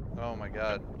 Oh my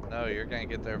god. No, you're gonna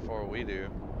get there before we do.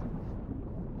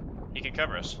 He can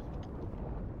cover us.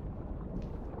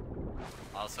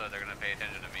 Also, they're gonna pay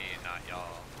attention to me, not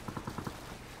y'all.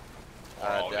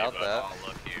 I all doubt leave us. that. I'll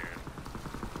look here.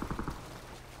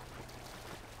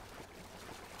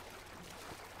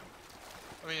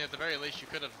 I mean, at the very least, you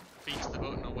could have beached the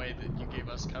boat in a way that you gave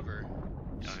us cover.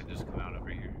 Y'all can just come out over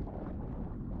here.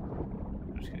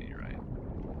 I'm just kidding, you're right.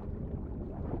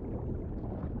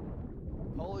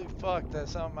 Holy fuck,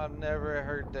 that's something I've never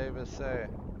heard Davis say.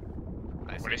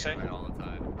 I What'd he say say? you're right all the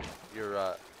time. You're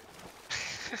right.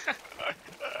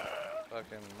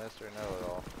 Fucking Mr.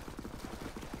 Know-It-All.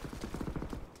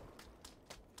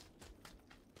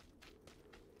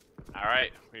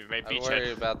 Alright, we've made I beachhead.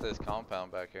 worry about this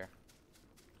compound back here.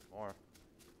 More.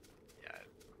 Yeah.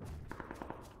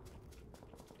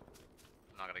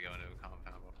 I'm not gonna go into a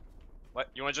compound. What?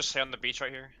 You want to just stay on the beach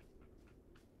right here?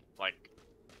 Like,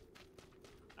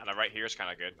 I don't know, right here is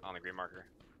kind of good on the green marker.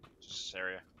 Just this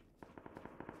area.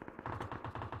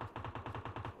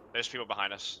 There's people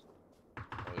behind us.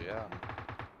 Oh yeah.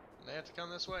 They have to come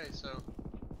this way, so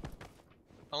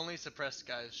only suppressed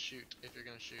guys shoot if you're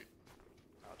gonna shoot.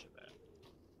 Roger that.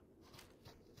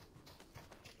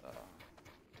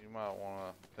 You might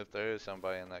wanna, if there is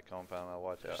somebody in that compound, I'll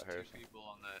watch There's out, two Harrison. people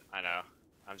on that. I know.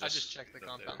 I'm I just. just checked the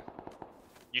up there. compound.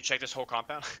 You checked this whole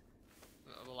compound?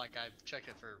 Like I checked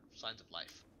it for signs of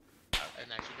life. I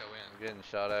didn't actually go in. I'm getting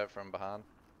shot at from behind.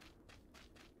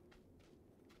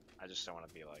 I just don't want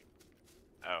to be like.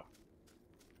 Oh.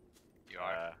 You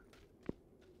are.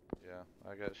 Yeah,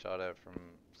 I got shot at from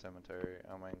cemetery,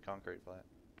 concrete plant.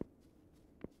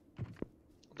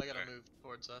 They gotta Okay. move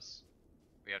towards us.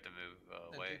 We have to move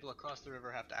And away. people across the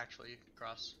river have to actually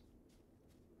cross.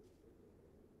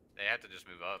 They have to just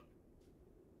move up.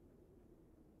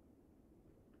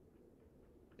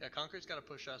 Yeah, concrete's gotta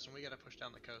push us, and we gotta push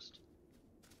down the coast.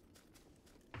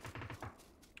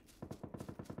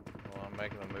 Well, I'm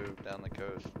making a move down the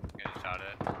coast. Getting shot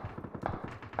at.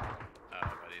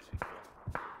 By these people.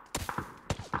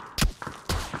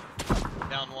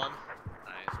 Down one.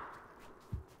 Nice.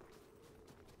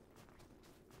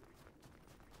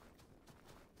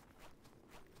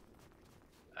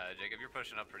 Jacob, you're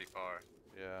pushing up pretty far.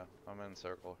 Yeah, I'm in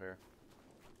circle here.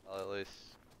 I'll at least.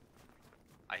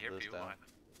 I hear This people down. behind them.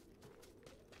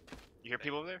 You hear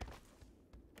people over there?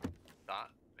 Not?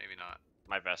 Maybe not.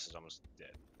 My vest is almost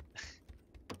dead.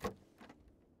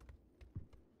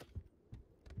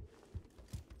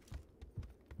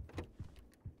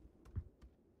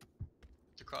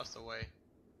 It's across the way.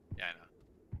 Yeah, I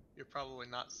know. You're probably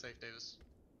not safe, Davis.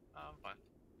 Oh, I'm fine.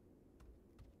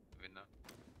 Moving now.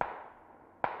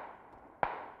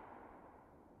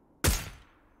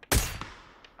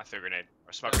 I threw a grenade.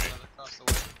 Or smoke There's grenade. another across the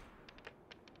way.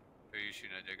 Who are you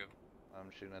shooting at, Jacob?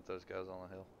 I'm shooting at those guys on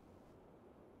the hill.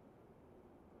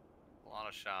 A lot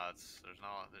of shots.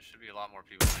 There should be a lot more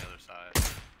people on the other side.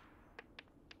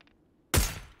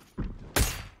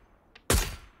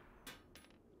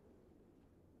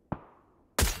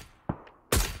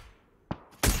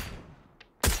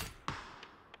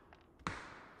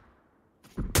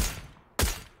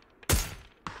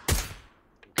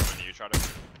 I'm coming to you, try to.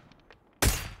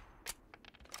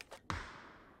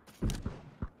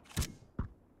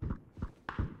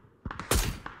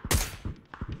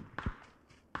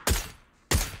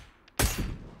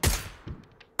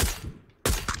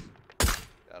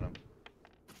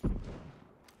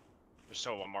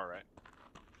 still one more, right?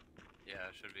 Yeah,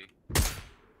 it should be.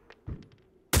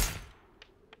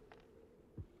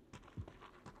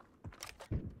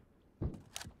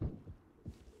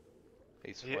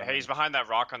 Hey, he's behind that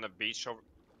rock on the beach over.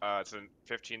 It's in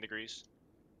 15 degrees.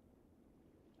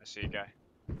 I see a guy.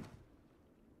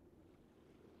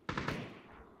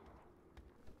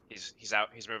 He's out.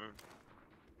 He's moving.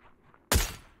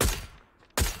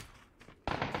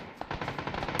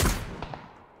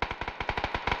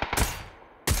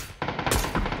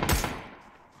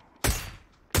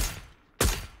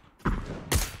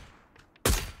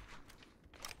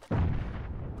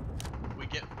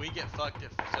 We get fucked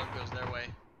if zone goes their way.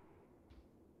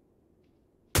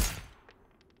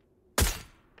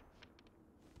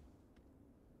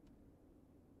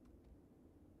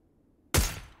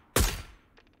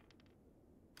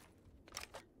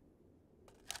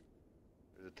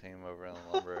 There's a team over in the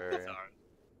lumber area. Sorry.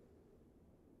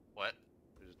 What?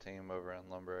 There's a team over in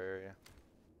lumber area.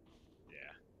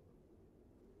 Yeah.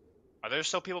 Are there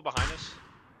still people behind us?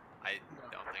 I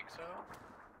don't think so.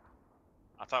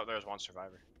 I thought there was one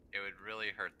survivor. It would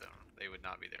really hurt them. They would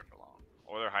not be there for long.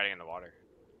 Or they're hiding in the water.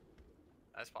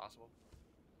 That's possible.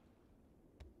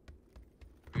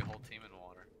 Be a whole team in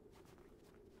water.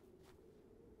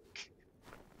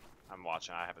 I'm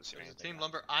watching. I haven't seen There's a anything. team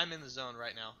lumber. I'm in the zone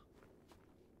right now.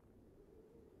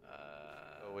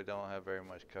 But we don't have very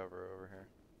much cover over here.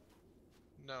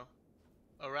 No.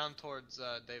 Around towards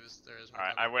Davis, there is more.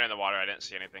 Alright, I went in the water. I didn't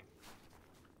see anything.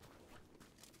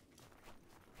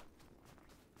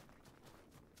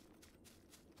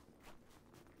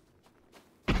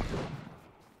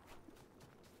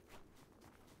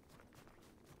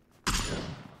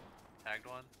 Tagged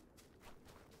one.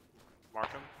 Mark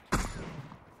him.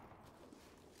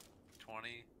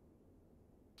 20.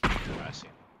 I see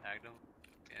him. Tagged him.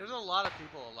 There's a lot of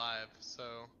people alive,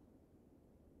 so.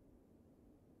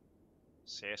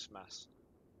 CS mass.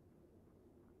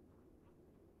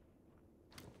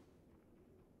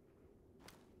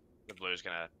 The blue's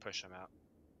gonna push him out.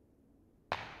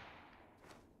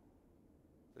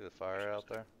 See the fire out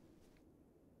there?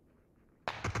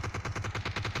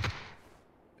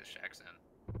 The shack's in.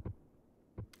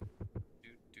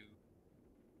 Do.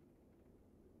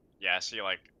 Yeah, I see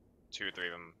like 2 or 3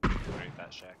 of them underneath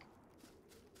that shack.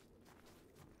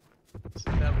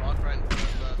 See that rock right in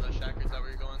front of the shack? Is that where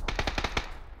you're going?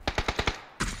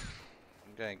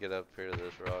 I'm gonna get up here to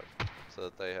this rock so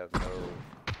that they have no.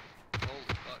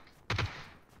 Holy fuck.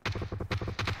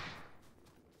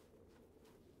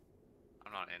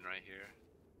 I'm not in right here.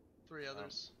 3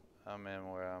 others. I'm in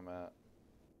where I'm at.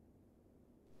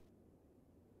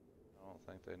 I don't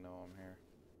think they know I'm here.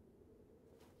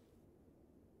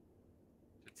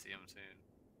 Should see him soon.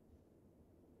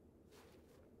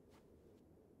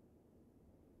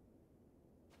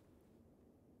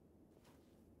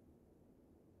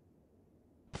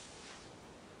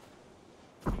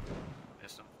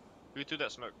 Missed him. Who threw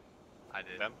that smoke? I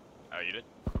did. Them? Oh, you did?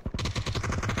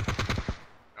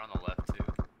 They're on the left too.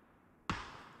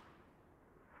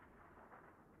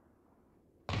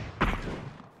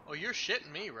 Oh, you're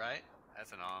shitting me, right?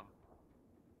 That's an arm.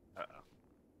 Uh oh.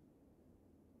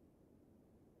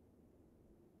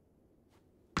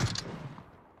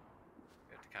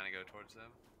 We have to kind of go towards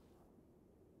them.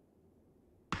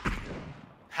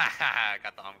 Haha,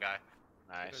 got the guy.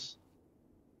 Nice.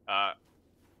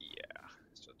 Yeah.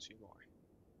 Still 2 more.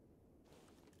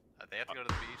 They have to go to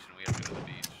the beach, and we have to go to the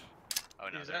beach. Oh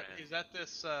no, they're in. Is that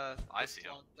this? I this see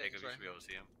him. long thing Jacob, you right should be able to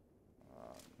see him.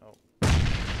 Nope.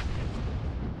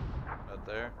 Right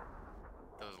there.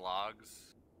 Those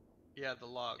logs. Yeah, the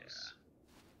logs.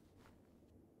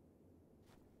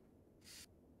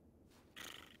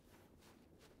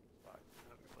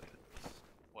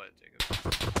 What, Jacob?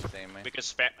 See me. We could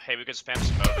spam. Hey, we could spam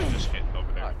smoke and just get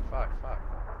over there. Fuck.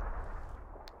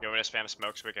 You want me to spam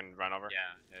smoke so we can run over?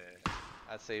 Yeah.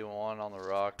 I see one on the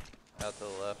rock out to the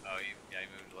left. Oh, he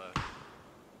moved left.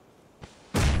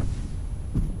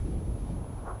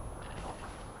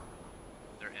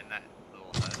 They're in that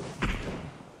little hut.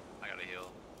 I gotta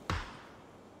heal.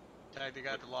 Tag the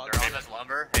guy at the log. They're on this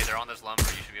lumber. Hey, they're on this lumber.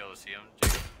 You should be able to see them,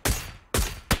 Jacob.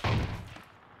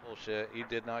 Bullshit. You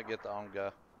did not get the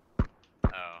guy.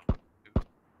 Oh.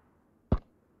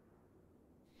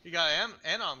 You got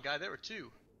an guy. There were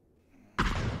 2.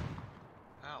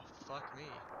 Ow, fuck me.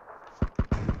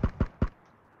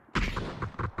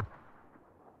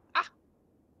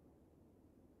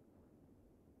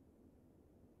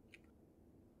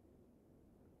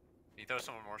 Can you throw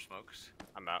some more smokes?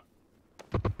 I'm out.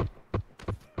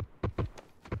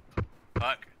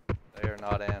 Fuck. They are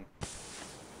not in.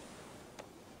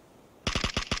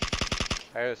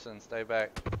 Harrison, stay back.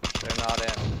 They're not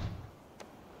in.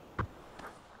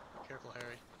 Careful,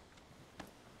 Harry.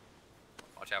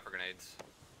 Watch out for grenades.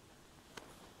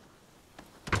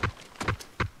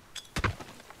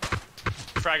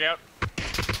 Frag out.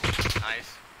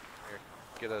 Nice.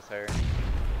 Get us, Harry.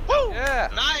 Woo! Yeah!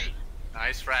 Nice!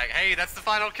 Nice frag. Hey, that's the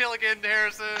final kill again,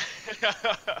 Harrison.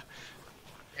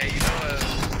 Hey, you know what?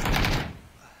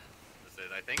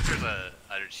 I think there's an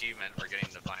achievement for getting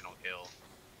the final kill.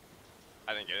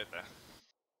 I didn't get it though.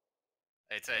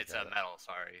 It's got a it. medal,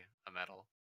 sorry. A medal.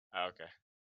 Oh, okay.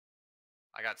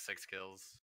 I got 6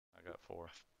 kills. I got 4.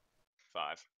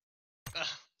 5.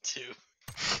 2.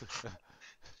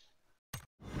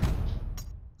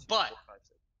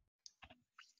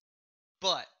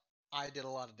 But I did a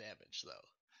lot of damage though.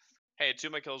 Hey, 2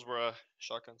 of my kills were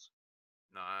shotguns.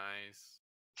 Nice.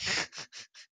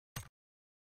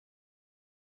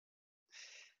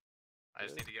 I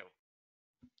just need to get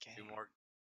 2 more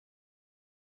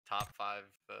top 5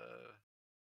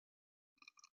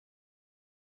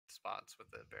 spots with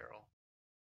the barrel.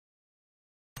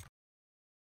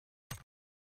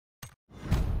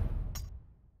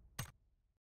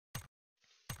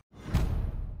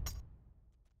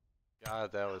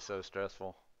 God, that was so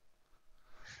stressful.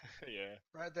 Yeah.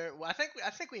 Right there. Well, I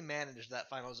think we managed that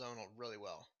final zone really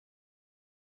well.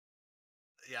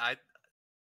 Yeah, I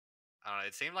don't know.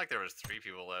 It seemed like there was 3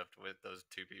 people left with those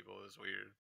 2 people. It was weird.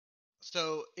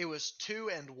 So it was 2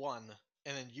 and 1,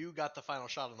 and then you got the final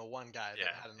shot on the one guy Yeah,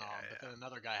 that had an yeah, OM, but yeah. then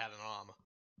another guy had an OM.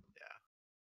 Yeah.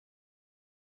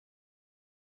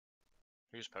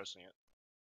 Who's posting it?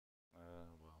 Well.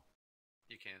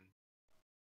 You can.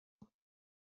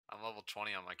 I'm level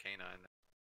 20 on my K9.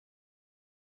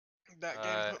 That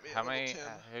game put me How at level many? 10.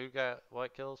 Who got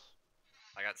what kills?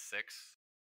 I got 6.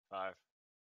 5.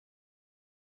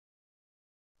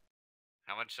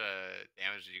 How much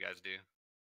damage did you guys do?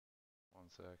 1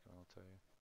 second, I'll tell you.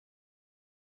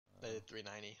 They did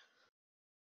 390.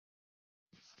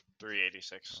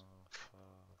 386.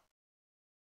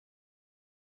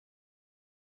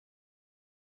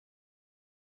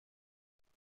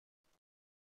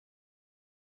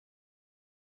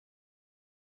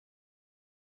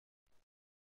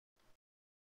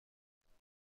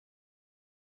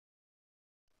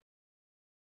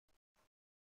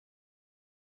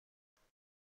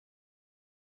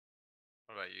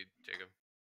 What about you, Jacob?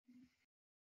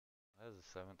 That was a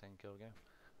 17 kill game.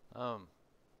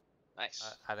 Nice.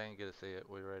 I didn't get to see it.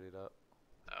 We readied up.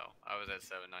 Oh, I was at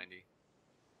 790.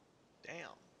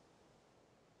 Damn.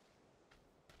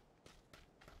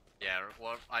 Yeah,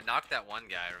 well, I knocked that one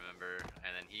guy, remember,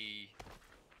 and then he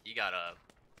got up,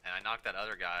 and I knocked that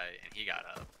other guy, and he got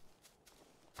up.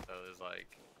 So it was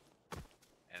like,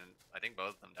 and I think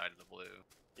both of them died to the blue.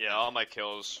 Yeah, all my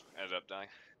kills ended up dying.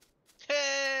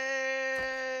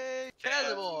 Hey,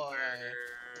 Chazzy boy.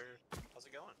 How's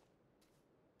it going?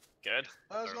 Good.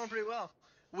 That was going pretty well.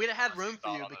 We'd have had room for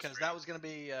Thought you on the because stream. that was going to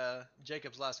be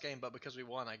Jacob's last game, but because we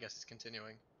won, I guess it's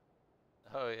continuing.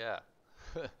 Oh yeah.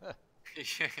 God,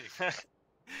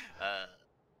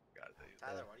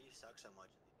 Tyler, why do you suck so much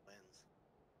in these wins?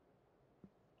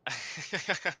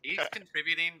 he's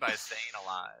contributing by staying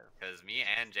alive, because me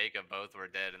and Jacob both were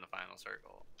dead in the final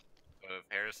circle. So if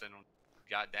Harrison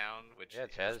got down, which Yeah,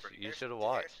 he was Chaz, pretty you good, should have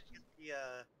watched.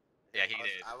 Yeah, he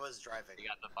did. I was driving. He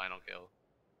got the final kill.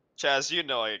 Chaz, you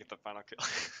know I get the final kill.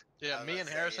 Yeah, was me about and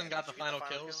to say, Harrison yeah, got did the you get the final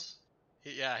final kills.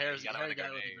 Yeah, Yeah, you Harrison, got it Harry with a got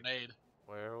it with a grenade.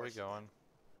 Where are we Yes, you going?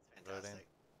 It's Voting? fantastic.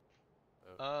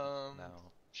 Oh, Um, no.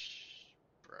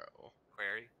 bro,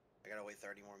 Query? I gotta wait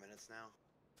 30 more minutes now.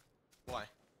 why?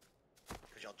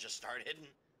 Because y'all just started.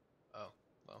 Yeah,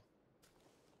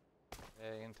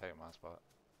 you can take my spot.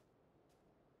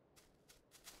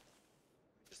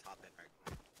 Just hop in right.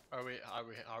 Are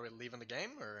we leaving the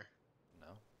game or?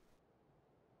 No.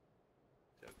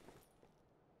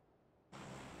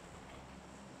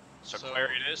 So, So-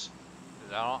 where it is?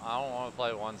 'Cause I don't want to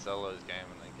play one solos game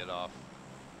and then get off.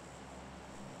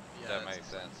 Yeah, That that's- makes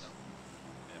sense.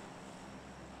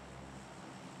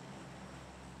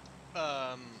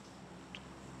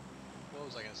 What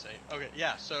was I gonna say? Okay,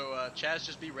 yeah. So Chaz,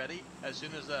 just be ready. As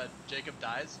soon as Jacob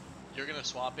dies, you're gonna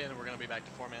swap in, and we're gonna be back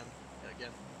to 4-man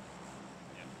again.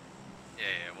 Yeah,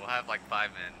 we'll have like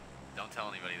 5 men. Don't tell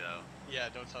anybody though. Yeah,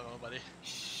 don't tell nobody.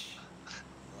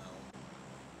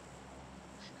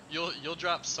 Well, You'll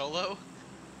drop solo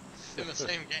in the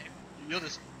same game.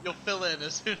 You'll fill in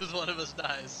as soon as one of us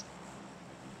dies.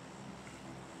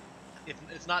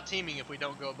 It's not teaming if we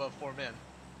don't go above 4 men.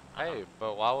 Hey,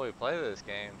 but while we play this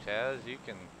game, Chaz, you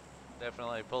can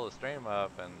definitely pull the stream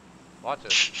up and watch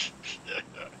us.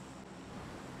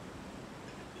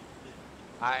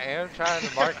 I am trying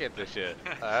to market the shit.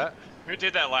 Alright? Who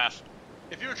did that last?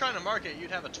 If you were trying to market, you'd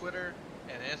have a Twitter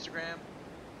and Instagram.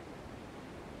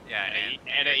 Yeah,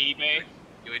 And an eBay?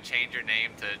 You would change your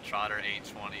name to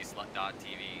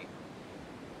TrotterH20.tv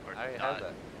or I already dot, have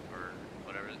that. or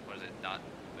whatever. What is it? Dot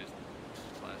whiz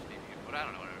slash TV. But I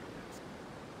don't know whatever it is.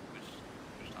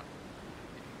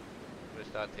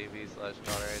 Which dot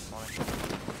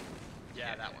Twitch.tv/Trotter820.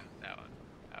 Yeah, that one. That one.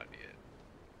 That would be it.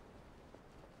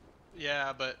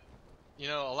 Yeah, but you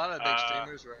know, a lot of the big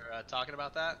streamers were talking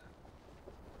about that,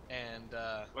 and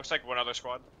Looks like one other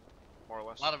squad, more or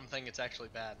less. a lot of them think it's actually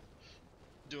bad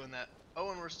doing that. Oh,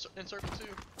 and we're in circle 2.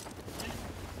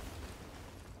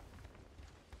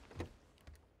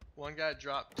 One guy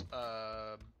dropped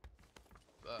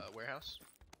warehouse.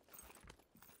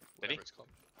 Did he? Whatever it's called.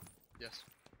 Yes.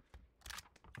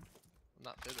 I'm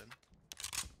not fibbing.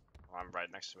 Oh, I'm right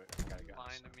next to it. I gotta go.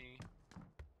 Lying to me.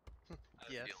 I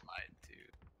Yes. feel lied to.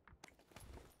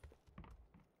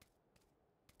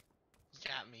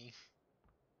 Got me.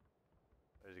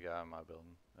 There's a guy in my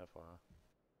building. FYI.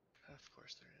 Of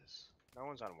course there is. No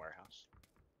one's on warehouse.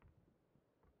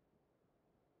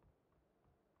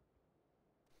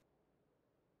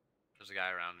 There's a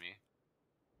guy around me.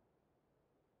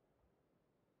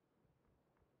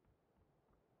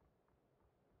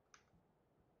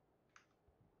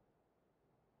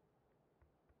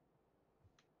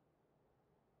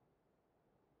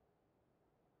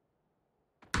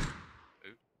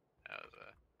 Oop. That was a.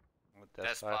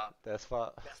 Despot.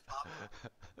 Despot. Best pop.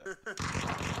 that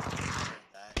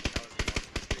was the one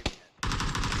screaming it.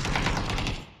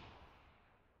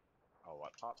 Oh,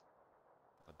 what pop?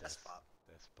 Best pop.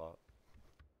 Despot.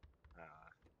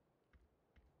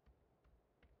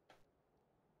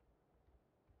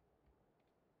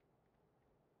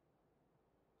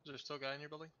 Is there still a guy in your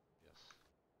building? Yes.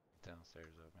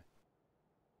 Downstairs of me.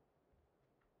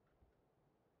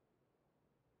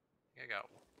 I got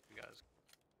you guys.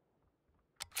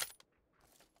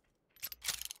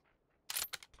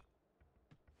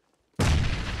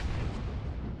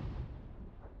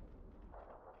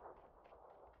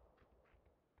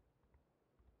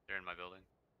 They're in my building.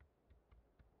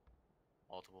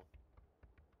 Multiple.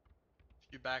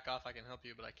 If you back off, I can help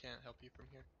you, but I can't help you from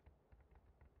here.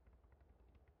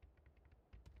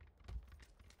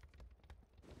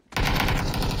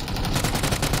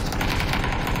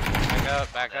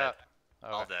 Back Dead. up.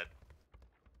 All Okay. dead.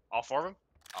 All 4 of them?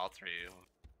 All 3 of them.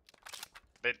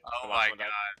 They, Oh the my last one god.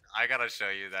 died. I gotta show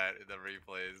you that in the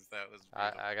replays. That was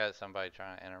beautiful. I got somebody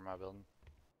trying to enter my building.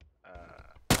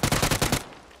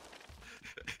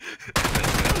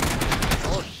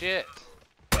 Oh shit!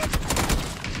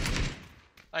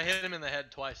 I hit him in the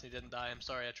head twice and he didn't die. I'm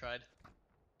sorry, I tried.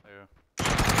 Ooh.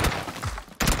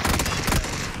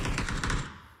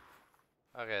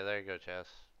 Okay, there you go, Chess.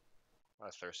 What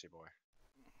a thirsty boy.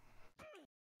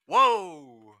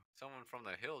 Whoa! Someone from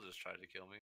the hill just tried to kill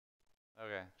me.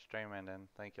 Okay, stream ending.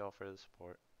 Thank y'all for the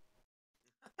support.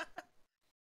 You're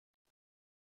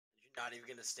not even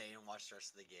gonna stay and watch the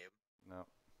rest of the game. Nope.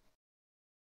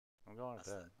 I'm going to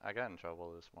That's bed. I got in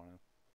trouble this morning.